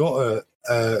 I haven't got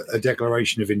a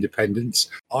Declaration of Independence.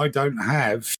 I don't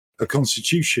have a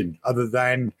constitution other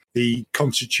than the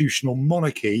constitutional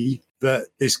monarchy that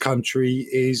this country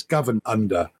is governed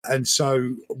under. And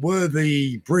so were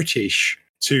the British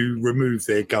to remove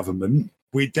their government,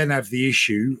 we'd then have the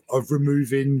issue of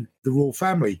removing the royal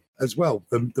family as well,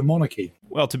 the monarchy.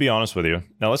 Well, to be honest with you,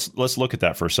 now let's look at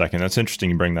that for a second. That's interesting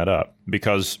you bring that up,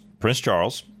 because Prince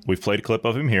Charles, we've played a clip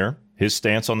of him here, his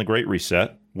stance on the Great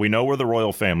Reset. We know where the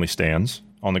royal family stands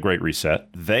on the Great Reset.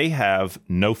 They have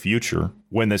no future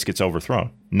when this gets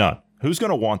overthrown. None. Who's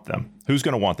going to want them? Who's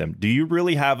going to want them? Do you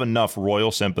really have enough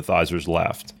royal sympathizers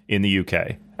left in the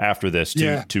UK after this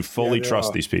to fully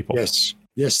trust these people?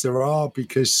 Yes, there are,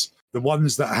 because the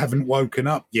ones that haven't woken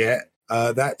up yet,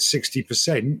 that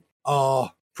 60%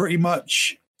 are pretty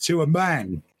much to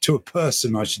a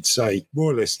person, I should say,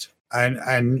 royalist.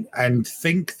 And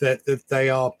think that they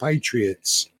are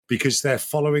patriots because they're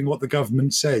following what the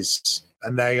government says,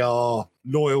 and they are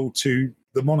loyal to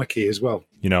the monarchy as well.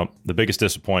 The biggest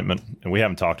disappointment, and we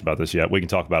haven't talked about this yet. We can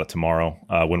talk about it tomorrow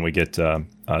when we get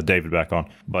David back on.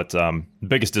 But the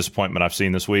biggest disappointment I've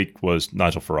seen this week was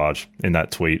Nigel Farage in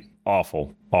that tweet.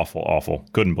 Awful, awful, awful.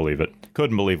 Couldn't believe it.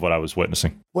 Couldn't believe what I was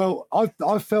witnessing. Well,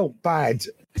 I felt bad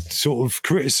sort of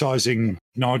criticizing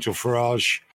Nigel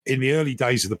Farage in the early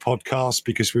days of the podcast,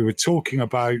 because we were talking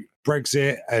about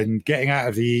Brexit and getting out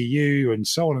of the EU and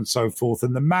so on and so forth.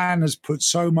 And the man has put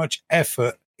so much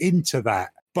effort into that.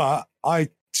 But I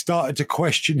started to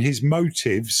question his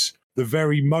motives the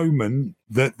very moment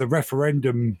that the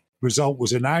referendum result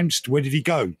was announced. Where did he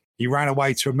go? He ran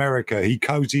away to America. He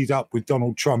cozied up with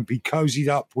Donald Trump. He cozied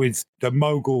up with the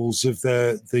moguls of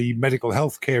the medical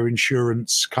healthcare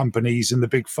insurance companies and the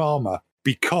big pharma,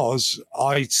 because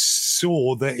I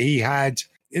saw that he had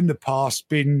in the past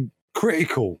been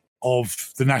critical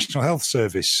of the National Health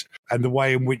Service and the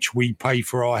way in which we pay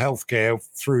for our healthcare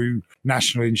through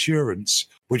national insurance,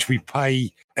 which we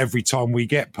pay every time we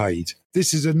get paid.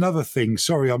 This is another thing.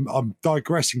 Sorry, I'm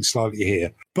digressing slightly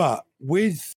here, but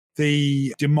with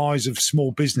the demise of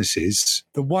small businesses,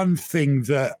 the one thing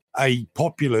that a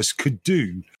populace could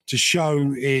do to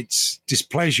show its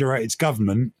displeasure at its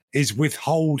government is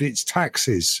withhold its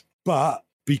taxes. But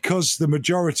because the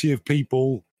majority of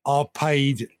people are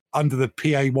paid under the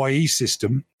PAYE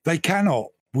system, they cannot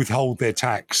withhold their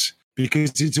tax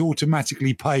because it's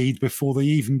automatically paid before they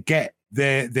even get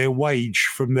their wage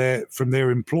from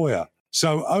their employer.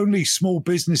 So only small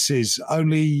businesses,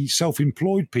 only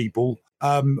self-employed people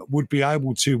would be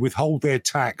able to withhold their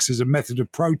tax as a method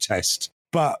of protest.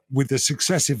 But with the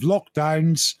successive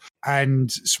lockdowns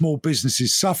and small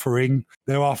businesses suffering,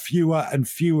 there are fewer and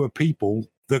fewer people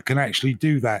that can actually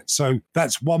do that. So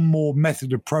that's one more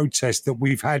method of protest that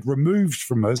we've had removed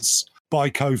from us by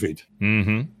COVID.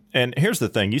 Mm-hmm. And here's the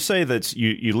thing. You say that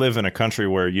you live in a country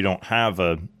where you don't have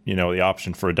the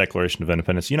option for a Declaration of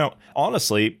Independence.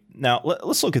 Honestly, now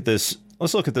let's look at this.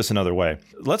 Let's look at this another way.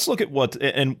 Let's look at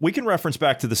and we can reference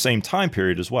back to the same time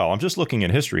period as well. I'm just looking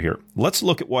at history here. Let's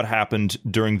look at what happened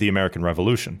during the American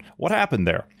Revolution. What happened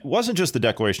there? It wasn't just the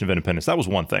Declaration of Independence. That was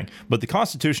one thing. But the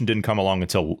Constitution didn't come along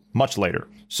until much later.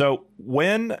 So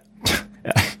when...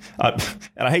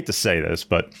 and I hate to say this,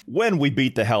 but when we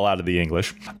beat the hell out of the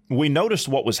English, we noticed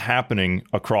what was happening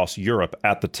across Europe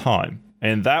at the time.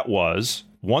 And that was,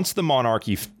 once the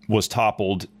monarchy was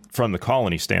toppled from the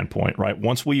colony standpoint, right?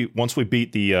 Once we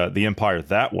beat the empire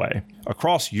that way,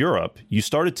 across Europe, you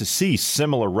started to see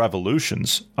similar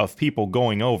revolutions of people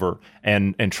going over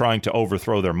and trying to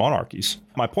overthrow their monarchies.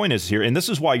 My point is here, and this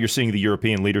is why you're seeing the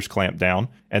European leaders clamp down,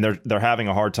 and they're having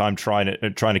a hard time trying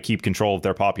to keep control of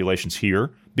their populations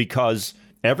here, because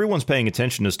everyone's paying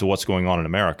attention as to what's going on in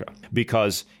America.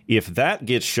 Because if that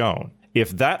gets shown,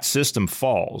 if that system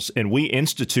falls and we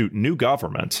institute new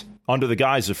government under the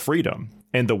guise of freedom,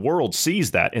 and the world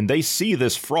sees that, and they see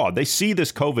this fraud, they see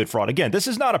this COVID fraud. Again, this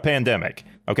is not a pandemic,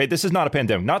 okay? This is not a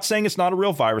pandemic. Not saying it's not a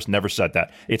real virus, never said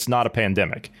that. It's not a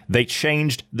pandemic. They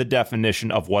changed the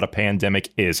definition of what a pandemic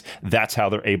is. That's how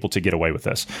they're able to get away with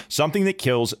this. Something that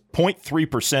kills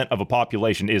 0.3% of a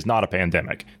population is not a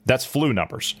pandemic. That's flu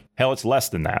numbers. Hell, it's less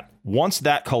than that. Once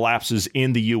that collapses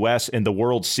in the U.S. and the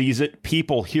world sees it,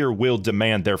 people here will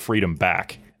demand their freedom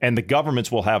back. And the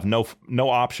governments will have no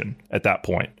option at that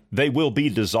point. They will be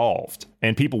dissolved,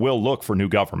 and people will look for new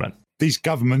government. These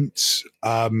governments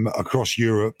across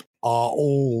Europe are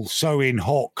all so in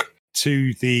hock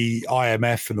to the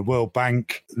IMF and the World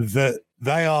Bank that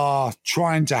they are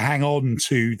trying to hang on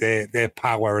to their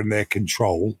power and their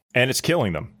control. And it's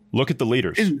killing them. Look at the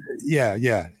leaders.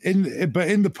 But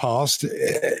in the past,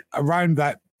 around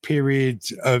that period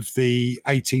of the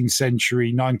 18th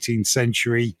century, 19th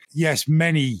century, yes,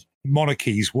 many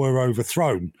monarchies were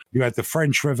overthrown. You had the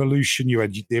French Revolution, you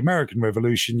had the American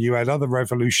Revolution, you had other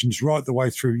revolutions right the way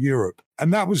through Europe.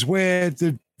 And that was where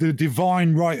the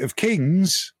divine right of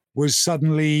kings was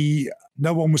suddenly,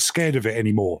 no one was scared of it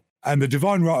anymore. And the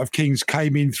divine right of kings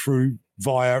came in through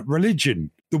via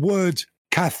religion. The word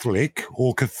Catholic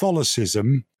or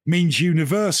Catholicism means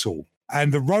universal.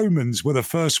 And the Romans were the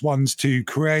first ones to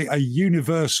create a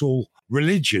universal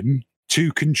religion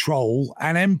to control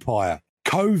an empire.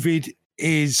 COVID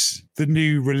is the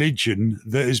new religion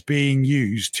that is being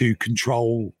used to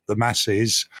control the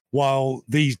masses, while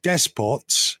these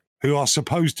despots, who are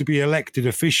supposed to be elected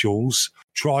officials,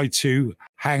 try to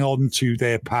hang on to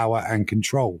their power and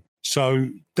control. So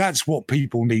that's what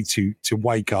people need to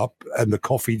wake up, and the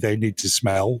coffee they need to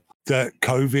smell, that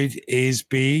COVID is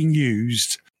being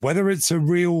used. Whether it's a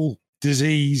real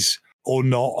disease or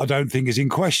not, I don't think is in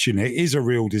question. It is a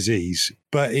real disease,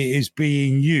 but it is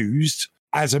being used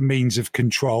as a means of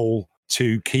control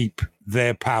to keep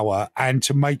their power and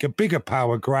to make a bigger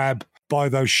power grab by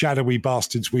those shadowy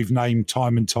bastards we've named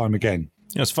time and time again.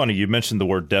 It's funny, you mentioned the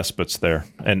word despots there.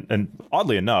 And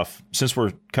oddly enough, since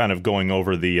we're kind of going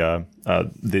over the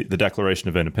Declaration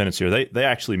of Independence here, they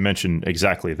actually mention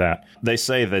exactly that. They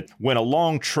say that when a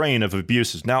long train of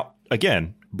abuses... Now,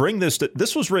 again,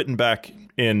 this was written back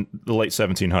in the late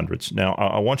 1700s. Now,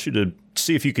 I want you to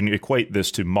see if you can equate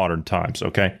this to modern times,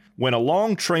 okay? When a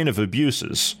long train of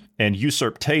abuses and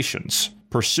usurpations,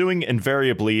 pursuing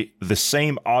invariably the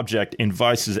same object,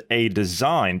 invites a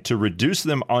design to reduce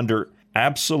them under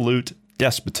absolute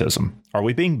despotism. Are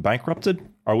we being bankrupted?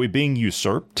 Are we being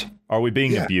usurped? Are we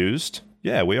being abused?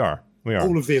 Yeah, we are. We are.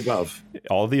 All of the above.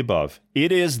 All of the above.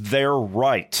 It is their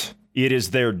right. It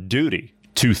is their duty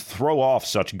to throw off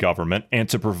such government and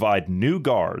to provide new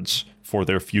guards for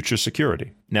their future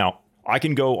security. Now, I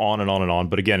can go on and on and on,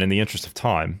 but again, in the interest of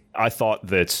time, I thought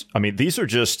that, I mean, these are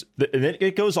just,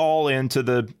 it goes all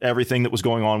into everything that was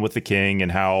going on with the king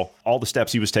and how all the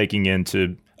steps he was taking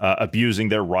into abusing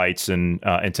their rights and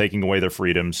taking away their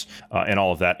freedoms and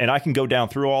all of that. And I can go down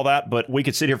through all that, but we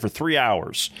could sit here for 3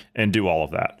 hours and do all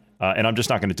of that. And I'm just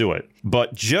not going to do it.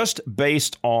 But just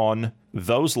based on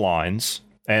those lines,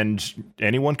 and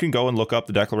anyone can go and look up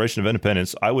the Declaration of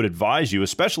Independence, I would advise you,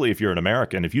 especially if you're an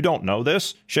American, if you don't know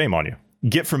this, shame on you.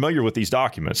 Get familiar with these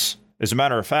documents. As a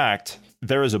matter of fact,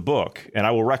 there is a book, and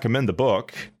I will recommend the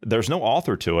book. There's no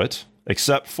author to it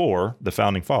except for the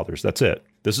Founding Fathers. That's it.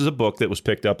 This is a book that was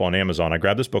picked up on Amazon. I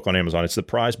grabbed this book on Amazon. It's the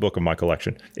prize book of my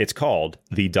collection. It's called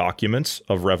The Documents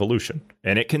of Revolution,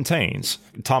 and it contains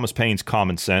Thomas Paine's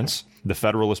Common Sense, the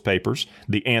Federalist Papers,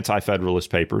 the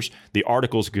Anti-Federalist Papers, the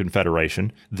Articles of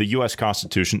Confederation, the U.S.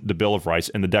 Constitution, the Bill of Rights,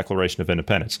 and the Declaration of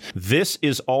Independence. This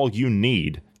is all you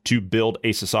need to build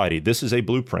a society. This is a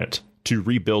blueprint to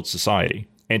rebuild society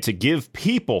and to give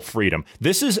people freedom.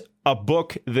 This is a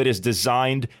book that is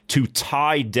designed to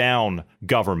tie down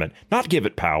government, not give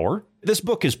it power. This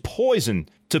book is poison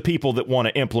to people that want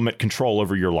to implement control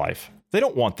over your life. They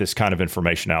don't want this kind of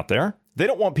information out there. They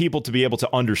don't want people to be able to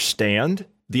understand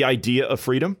the idea of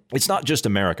freedom. It's not just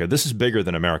America. This is bigger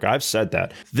than America. I've said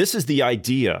that. This is the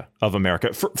idea of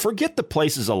America. Forget the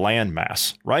place as a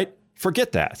landmass, right?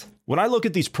 Forget that. When I look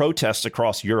at these protests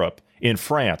across Europe, in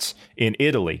France, in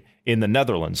Italy, in the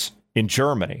Netherlands, in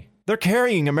Germany, they're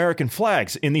carrying American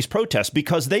flags in these protests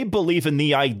because they believe in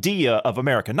the idea of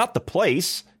America, not the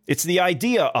place. It's the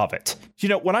idea of it. You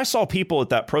know, when I saw people at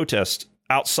that protest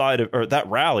outside of, or that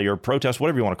rally or protest,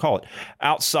 whatever you want to call it,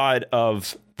 outside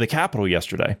of the Capitol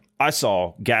yesterday, I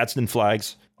saw Gadsden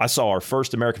flags. I saw our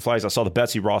first American flags. I saw the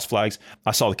Betsy Ross flags.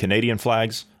 I saw the Canadian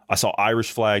flags. I saw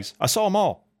Irish flags. I saw them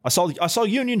all. I saw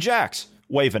Union Jacks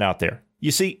waving out there.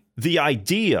 You see, the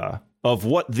idea of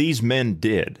what these men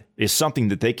did is something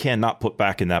that they cannot put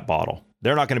back in that bottle.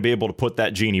 They're not going to be able to put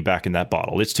that genie back in that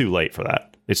bottle. It's too late for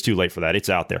that. It's too late for that. It's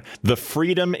out there. The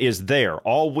freedom is there.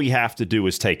 All we have to do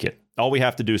is take it. All we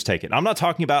have to do is take it. I'm not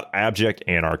talking about abject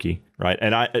anarchy, right?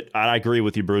 And I agree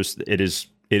with you, Bruce. It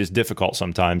is difficult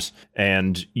sometimes,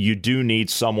 and you do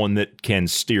need someone that can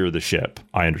steer the ship.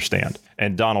 I understand.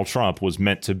 And Donald Trump was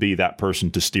meant to be that person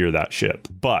to steer that ship.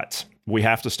 But we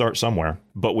have to start somewhere.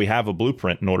 But we have a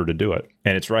blueprint in order to do it.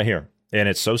 And it's right here. And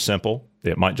it's so simple,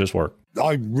 it might just work.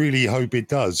 I really hope it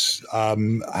does.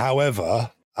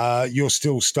 However, you're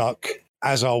still stuck,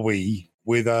 as are we,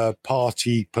 with a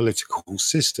party political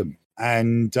system.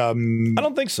 And I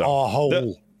don't think so. Our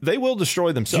whole they will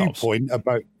destroy themselves. Viewpoint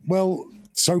about, well,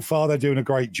 so far they're doing a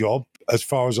great job as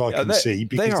far as I can see,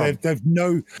 because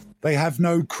they have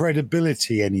no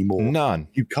credibility anymore. None.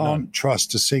 You can't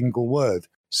trust a single word.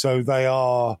 So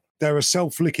they're a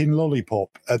self-licking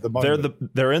lollipop at the moment.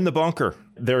 They're in the bunker.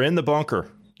 They're in the bunker.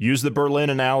 Use the Berlin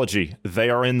analogy. They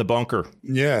are in the bunker.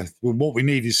 Yeah. Well, what we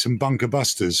need is some bunker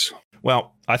busters.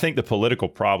 Well, I think the political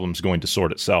problem's going to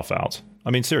sort itself out. I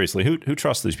mean, seriously, who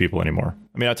trusts these people anymore?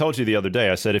 I mean, I told you the other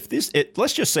day, I said,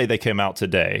 let's just say they came out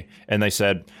today and they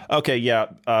said, okay, yeah,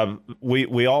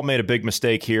 we all made a big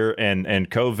mistake here and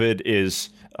COVID is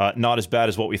not as bad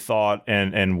as what we thought.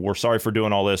 And we're sorry for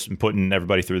doing all this and putting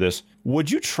everybody through this. Would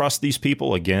you trust these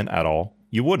people again at all?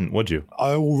 You wouldn't, would you?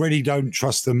 I already don't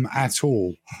trust them at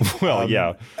all. Well,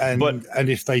 yeah. And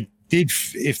if they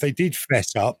did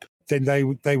fess up, then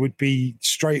they would be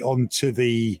straight onto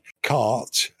the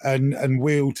cart and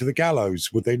wheeled to the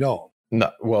gallows, would they not?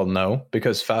 No, well, no,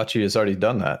 because Fauci has already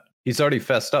done that. He's already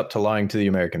fessed up to lying to the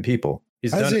American people.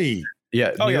 Has he?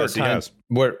 Yeah. Oh, yes, he has.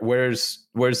 Where's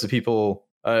the people?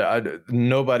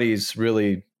 Nobody's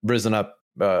really risen up.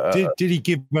 Did he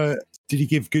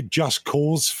give good just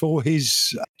cause for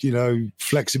his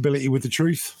flexibility with the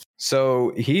truth?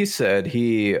 So he said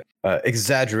he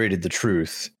exaggerated the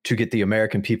truth to get the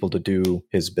American people to do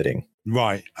his bidding.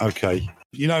 Right. Okay.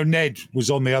 Ned was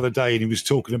on the other day and he was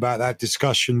talking about that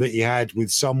discussion that he had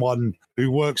with someone who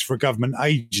works for a government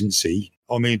agency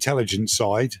on the intelligence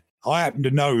side. I happen to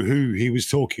know who he was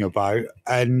talking about.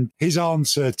 And his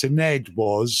answer to Ned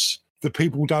was, the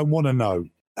people don't want to know.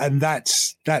 And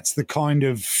that's the kind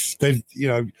of,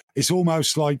 it's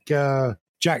almost like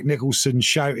Jack Nicholson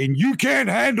shouting, "You can't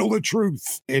handle the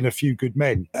truth" in A Few Good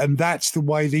Men. And that's the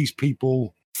way these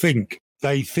people think.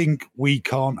 They think we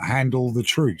can't handle the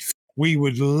truth. We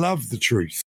would love the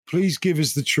truth. Please give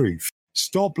us the truth.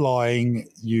 Stop lying,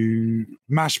 you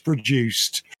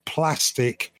mass-produced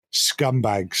plastic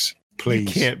scumbags.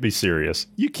 Please. You can't be serious.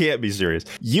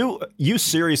 You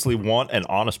seriously want an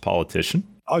honest politician?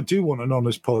 I do want an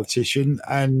honest politician,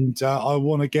 and I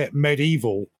want to get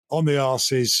medieval on the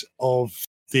arses of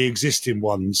the existing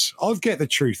ones. I'll get the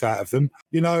truth out of them.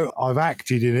 You know, I've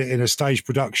acted in a stage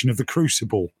production of The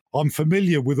Crucible. I'm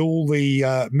familiar with all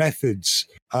the methods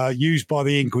used by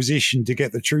the Inquisition to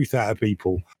get the truth out of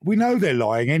people. We know they're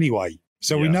lying anyway.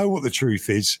 So we know what the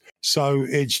truth is. So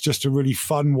it's just a really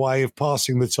fun way of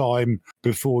passing the time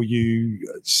before you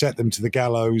set them to the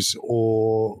gallows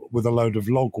or with a load of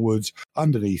logwood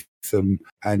underneath them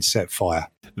and set fire.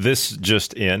 This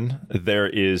just in, there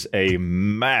is a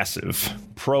massive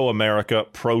pro-America,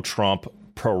 pro-Trump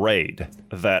parade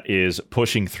that is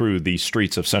pushing through the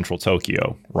streets of central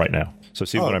Tokyo right now. So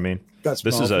see what I mean?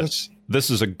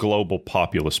 This is a global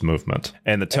populist movement.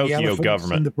 And the Tokyo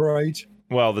government in the parade?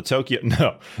 Well, the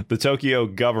Tokyo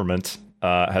government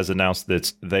has announced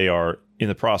that they are in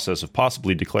the process of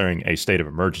possibly declaring a state of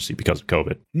emergency because of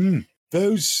COVID.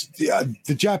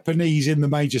 The Japanese in the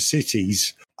major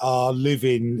cities are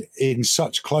living in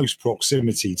such close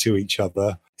proximity to each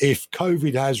other. If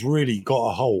COVID has really got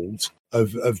a hold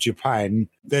of Japan,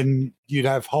 then you'd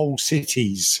have whole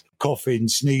cities coughing,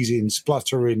 sneezing,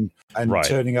 spluttering, and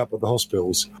turning up at the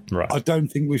hospitals. Right. I don't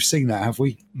think we've seen that, have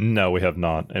we? No, we have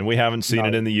not. And we haven't seen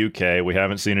it in the UK. We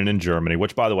haven't seen it in Germany,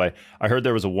 which, by the way, I heard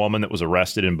there was a woman that was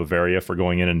arrested in Bavaria for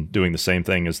going in and doing the same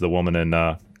thing as the woman in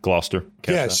Gloucester.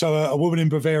 So a woman in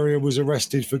Bavaria was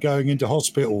arrested for going into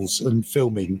hospitals and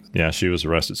filming. Yeah, she was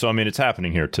arrested. So, I mean, it's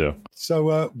happening here, too.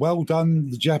 So, well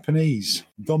done, the Japanese.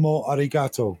 Domo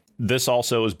arigato. This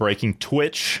also is breaking.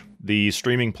 Twitch, the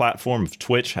streaming platform of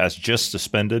Twitch, has just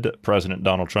suspended President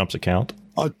Donald Trump's account.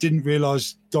 I didn't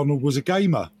realize Donald was a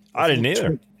gamer. I didn't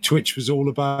either. Twitch was all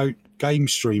about game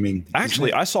streaming.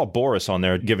 Actually, I saw Boris on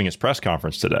there giving his press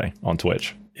conference today on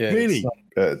Twitch. Yeah, really?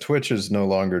 Twitch is no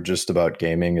longer just about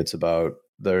gaming. It's about,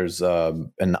 there's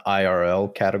an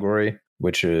IRL category,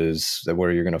 which is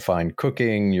where you're going to find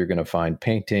cooking, you're going to find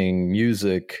painting,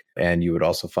 music, and you would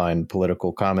also find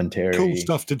political commentary. Cool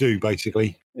stuff to do,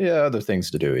 basically. Yeah, other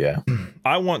things to do, yeah.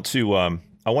 I want to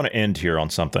end here on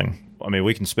something. I mean,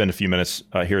 we can spend a few minutes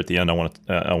here at the end. I want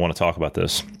to talk about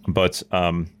this. But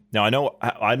now I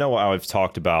know I've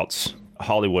talked about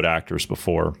Hollywood actors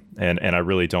before, and I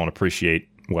really don't appreciate,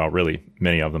 well, really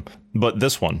many of them. But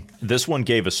this one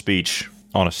gave a speech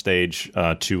on a stage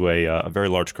to a very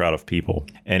large crowd of people.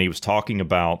 And he was talking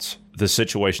about the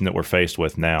situation that we're faced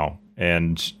with now.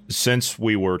 And since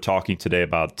we were talking today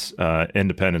about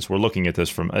independence, we're looking at this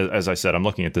from, as I said, I'm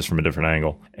looking at this from a different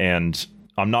angle. And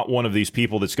I'm not one of these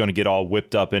people that's going to get all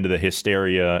whipped up into the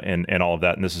hysteria and all of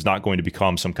that. And this is not going to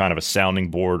become some kind of a sounding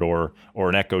board or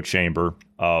an echo chamber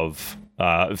of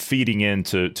feeding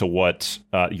into what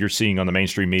you're seeing on the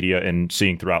mainstream media and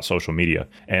seeing throughout social media.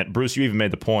 And Bruce, you even made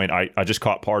the point, I just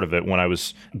caught part of it when I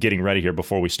was getting ready here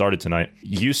before we started tonight.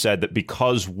 You said that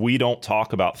because we don't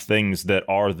talk about things that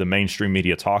are the mainstream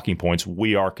media talking points,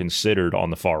 we are considered on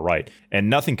the far right. And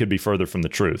nothing could be further from the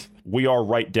truth. We are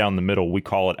right down the middle. We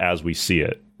call it as we see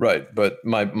it. Right. But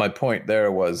my point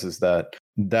there is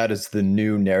that is the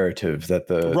new narrative that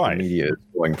the media is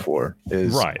going for.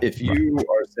 If you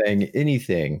are saying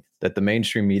anything that the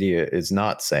mainstream media is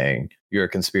not saying, you're a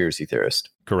conspiracy theorist.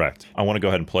 Correct. I want to go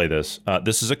ahead and play this.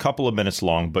 This is a couple of minutes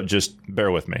long, but just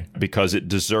bear with me because it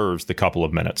deserves the couple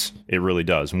of minutes. It really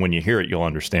does. And when you hear it, you'll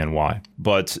understand why.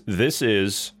 But this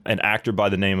is an actor by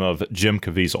the name of Jim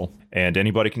Caviezel. And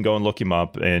anybody can go and look him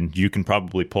up, and you can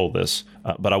probably pull this.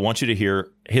 But I want you to hear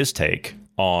his take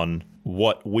on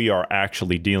what we are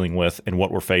actually dealing with and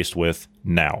what we're faced with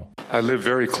now. I live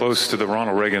very close to the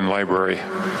Ronald Reagan Library.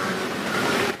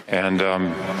 And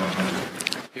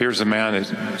here's a man,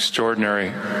 an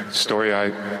extraordinary story.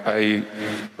 I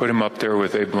put him up there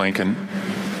with Abe Lincoln.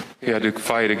 He had to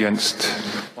fight against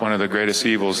one of the greatest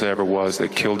evils that ever was,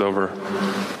 that killed over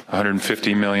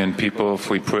 150 million people. If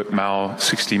we put Mao,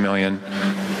 60 million.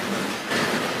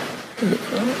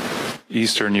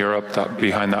 Eastern Europe,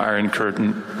 behind the Iron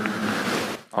Curtain.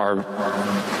 Our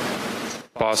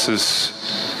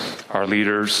bosses, our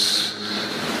leaders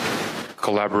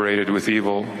collaborated with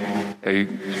evil. They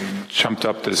chumped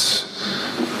up this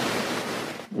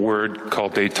word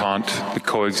called détente, the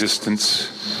coexistence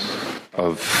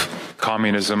of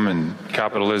communism and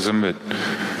capitalism.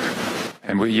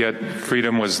 And yet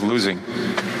freedom was losing.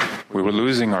 We were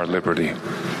losing our liberty.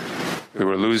 We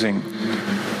were losing.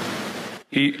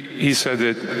 He said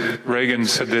that, Reagan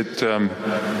said that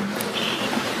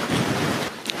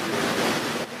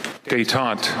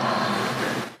détente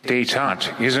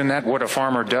détente. Isn't that what a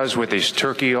farmer does with his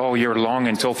turkey all year long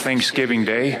until Thanksgiving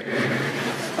Day?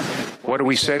 What do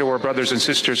we say to our brothers and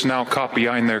sisters now caught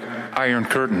behind their iron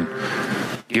curtain?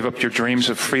 Give up your dreams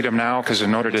of freedom now, because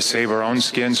in order to save our own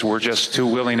skins, we're just too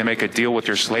willing to make a deal with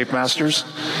your slave masters?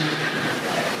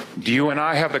 Do you and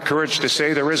I have the courage to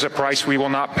say there is a price we will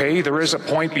not pay? There is a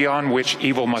point beyond which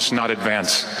evil must not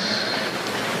advance.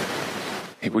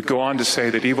 He would go on to say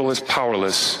that evil is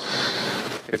powerless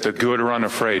if the good are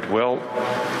unafraid. Well,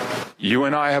 you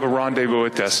and I have a rendezvous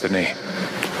with destiny.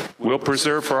 We'll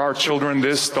preserve for our children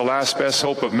this, the last best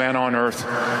hope of man on earth.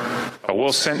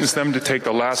 We'll sentence them to take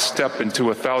the last step into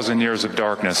 1,000 years of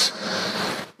darkness.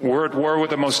 We're at war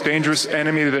with the most dangerous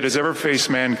enemy that has ever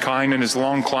faced mankind in his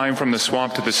long climb from the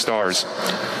swamp to the stars.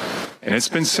 And it's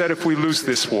been said, if we lose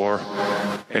this war,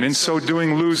 and in so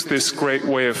doing lose this great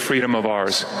way of freedom of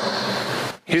ours,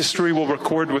 history will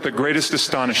record with the greatest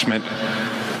astonishment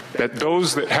that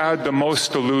those that had the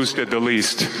most to lose did the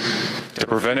least to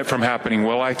prevent it from happening.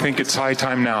 Well, I think it's high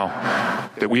time now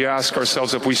that we ask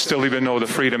ourselves if we still even know the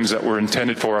freedoms that were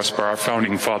intended for us by our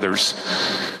founding fathers.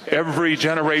 Every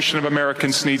generation of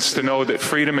Americans needs to know that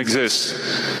freedom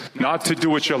exists, not to do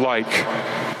what you like,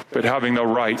 but having the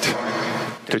right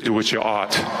to do what you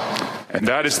ought. And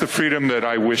that is the freedom that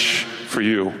I wish for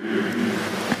you.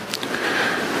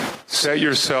 Set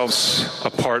yourselves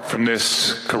apart from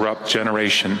this corrupt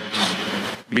generation.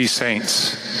 Be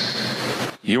saints.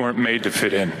 You weren't made to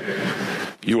fit in.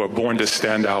 You were born to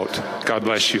stand out. God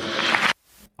bless you.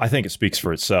 I think it speaks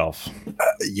for itself.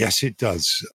 Yes, it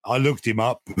does. I looked him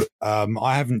up.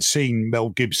 I haven't seen Mel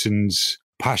Gibson's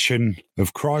Passion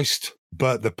of Christ,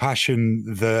 but the passion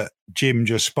that Jim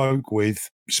just spoke with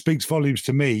speaks volumes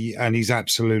to me, and he's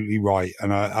absolutely right.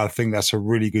 And I think that's a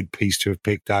really good piece to have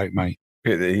picked out, mate.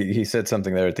 He said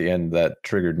something there at the end that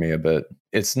triggered me a bit.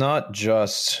 It's not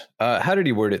just, how did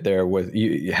he word it there? With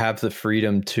you have the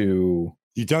freedom to...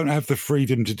 You don't have the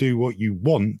freedom to do what you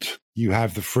want. You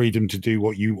have the freedom to do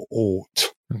what you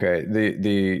ought. Okay.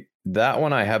 That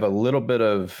one I have a little bit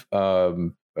of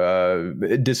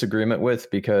disagreement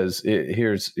with, because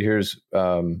here's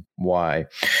why.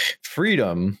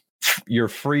 Freedom, you're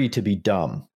free to be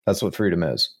dumb. That's what freedom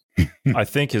is. I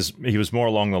think he was more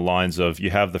along the lines of you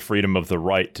have the freedom of the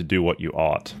right to do what you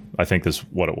ought. I think that's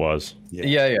what it was.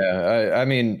 Yeah. I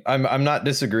mean, I'm not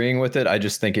disagreeing with it. I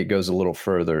just think it goes a little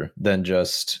further than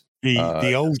just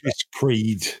the oldest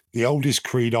creed. The oldest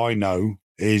creed I know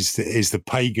is the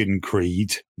pagan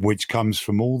creed, which comes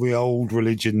from all the old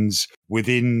religions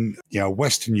within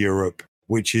Western Europe,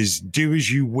 which is do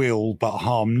as you will but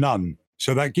harm none.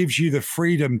 So that gives you the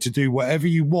freedom to do whatever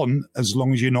you want as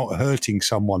long as you're not hurting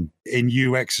someone in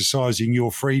you exercising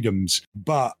your freedoms.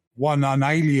 But one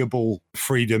unalienable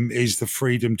freedom is the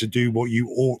freedom to do what you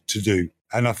ought to do.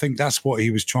 And I think that's what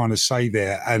he was trying to say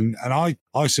there. And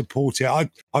I support it. I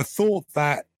thought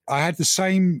that I had the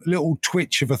same little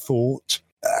twitch of a thought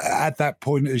at that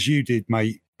point as you did,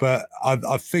 mate. But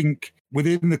I think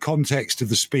within the context of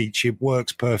the speech, it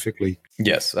works perfectly.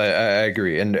 Yes, I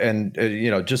agree. And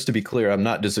just to be clear, I'm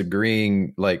not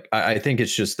disagreeing. Like, I think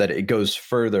it's just that it goes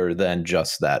further than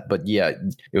just that. But yeah,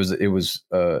 it was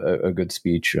a good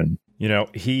speech. And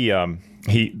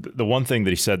the one thing that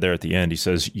he said there at the end, he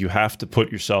says you have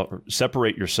to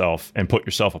separate yourself and put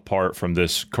yourself apart from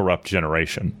this corrupt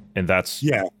generation. And that's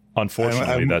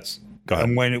unfortunately that's.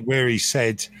 And where he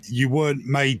said you weren't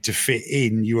made to fit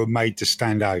in, you were made to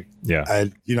stand out. Yeah.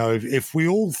 And if we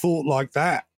all thought like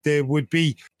that, there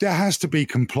has to be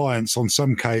compliance in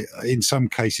some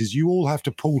cases. You all have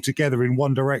to pull together in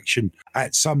one direction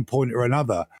at some point or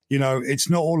another. It's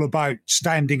not all about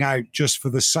standing out just for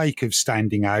the sake of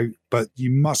standing out, but you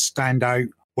must stand out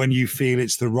when you feel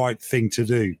it's the right thing to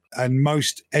do. And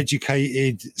most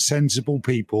educated, sensible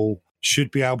people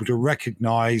should be able to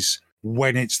recognize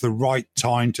when it's the right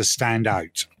time to stand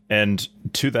out. And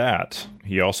to that,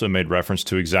 he also made reference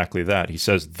to exactly that. He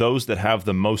says, those that have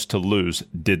the most to lose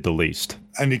did the least.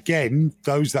 And again,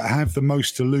 those that have the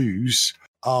most to lose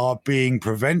are being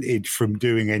prevented from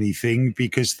doing anything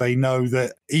because they know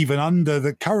that even under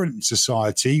the current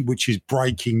society, which is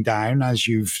breaking down, as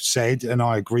you've said, and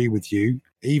I agree with you,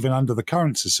 even under the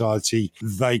current society,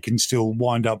 they can still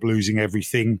wind up losing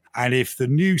everything. And if the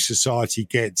new society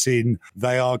gets in,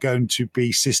 they are going to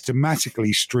be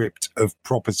systematically stripped of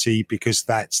property because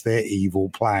that's their evil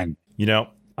plan.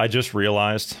 I just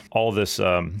realized all this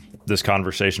this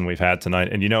conversation we've had tonight,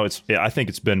 and I think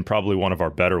it's been probably one of our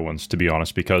better ones, to be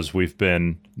honest, because we've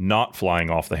been not flying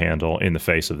off the handle in the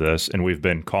face of this, and we've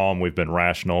been calm, we've been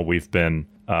rational, we've been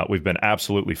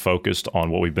absolutely focused on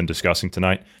what we've been discussing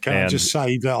tonight. Can I just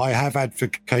say that I have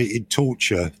advocated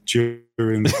torture during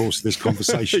during the course of this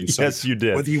conversation. Yes, you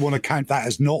did. Whether you want to count that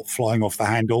as not flying off the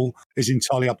handle is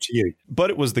entirely up to you. But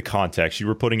it was the context. You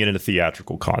were putting it in a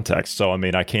theatrical context. So, I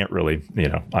mean, I can't really,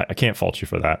 I can't fault you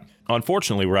for that.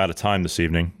 Unfortunately, we're out of time this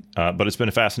evening, but it's been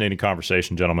a fascinating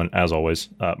conversation, gentlemen, as always.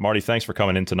 Marty, thanks for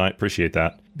coming in tonight. Appreciate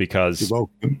that, because you're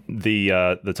welcome.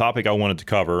 The topic I wanted to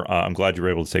cover, I'm glad you were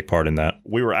able to take part in that.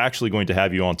 We were actually going to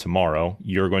have you on tomorrow.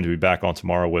 You're going to be back on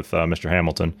tomorrow with Mr.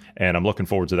 Hamilton, and I'm looking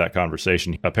forward to that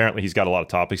conversation. Apparently, he's got a lot of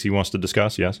topics he wants to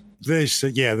discuss, yes? There's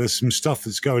some stuff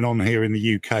that's going on here in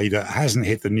the UK that hasn't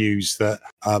hit the news that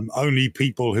only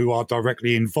people who are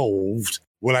directly involved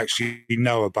will actually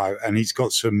know about, and he's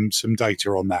got some data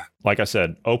on that. Like I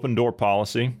said, open door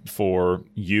policy for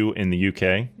you in the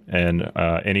UK and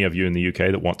any of you in the UK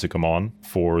that want to come on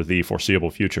for the foreseeable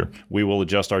future. We will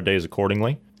adjust our days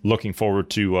accordingly. Looking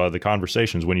forward to the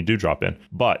conversations when you do drop in.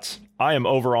 But I am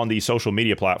over on the social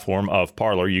media platform of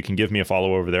Parler. You can give me a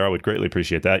follow over there. I would greatly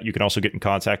appreciate that. You can also get in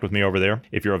contact with me over there.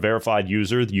 If you're a verified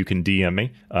user, you can DM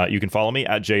me. You can follow me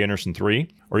at JAnderson3,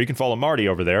 or you can follow Marty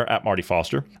over there at Marty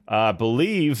Foster. I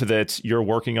believe that you're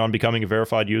working on becoming a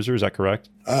verified user. Is that correct?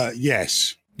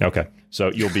 Yes. Okay.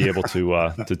 So you'll be able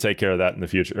to take care of that in the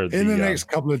future. In the next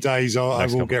couple of days, I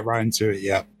will get round to it,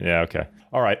 yeah. Yeah, okay.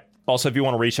 All right. Also, if you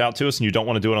want to reach out to us and you don't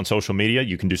want to do it on social media,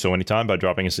 you can do so anytime by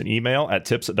dropping us an email at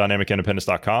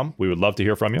tips@dynamicindependence.com. We would love to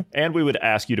hear from you. And we would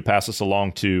ask you to pass us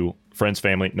along to friends,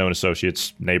 family, known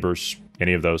associates, neighbors,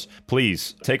 any of those.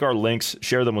 Please take our links,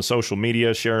 share them with social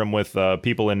media, share them with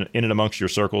people in and amongst your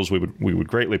circles. We would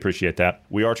greatly appreciate that.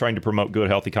 We are trying to promote good,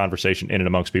 healthy conversation in and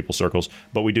amongst people's circles,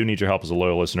 but we do need your help as a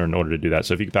loyal listener in order to do that.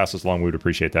 So if you could pass us along, we would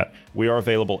appreciate that. We are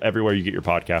available everywhere you get your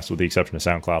podcasts, with the exception of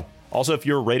SoundCloud. Also, if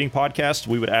you're rating podcasts,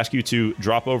 we would ask you to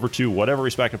drop over to whatever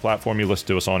respective platform you listen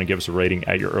to us on and give us a rating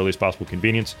at your earliest possible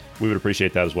convenience. We would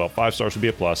appreciate that as well. 5 stars would be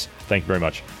a plus. Thank you very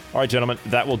much. All right, gentlemen,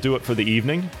 that will do it for the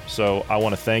evening. So I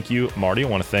want to thank you, Marty. I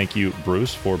want to thank you,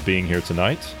 Bruce, for being here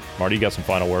tonight. Marty, you got some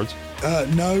final words?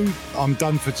 No, I'm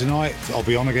done for tonight. I'll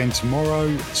be on again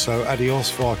tomorrow. So adios,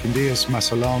 Farkin Dias,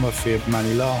 Masalama, Fib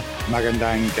Manila,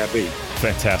 Magandang Gabi.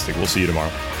 Fantastic. We'll see you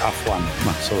tomorrow. Afwan,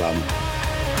 Masalama.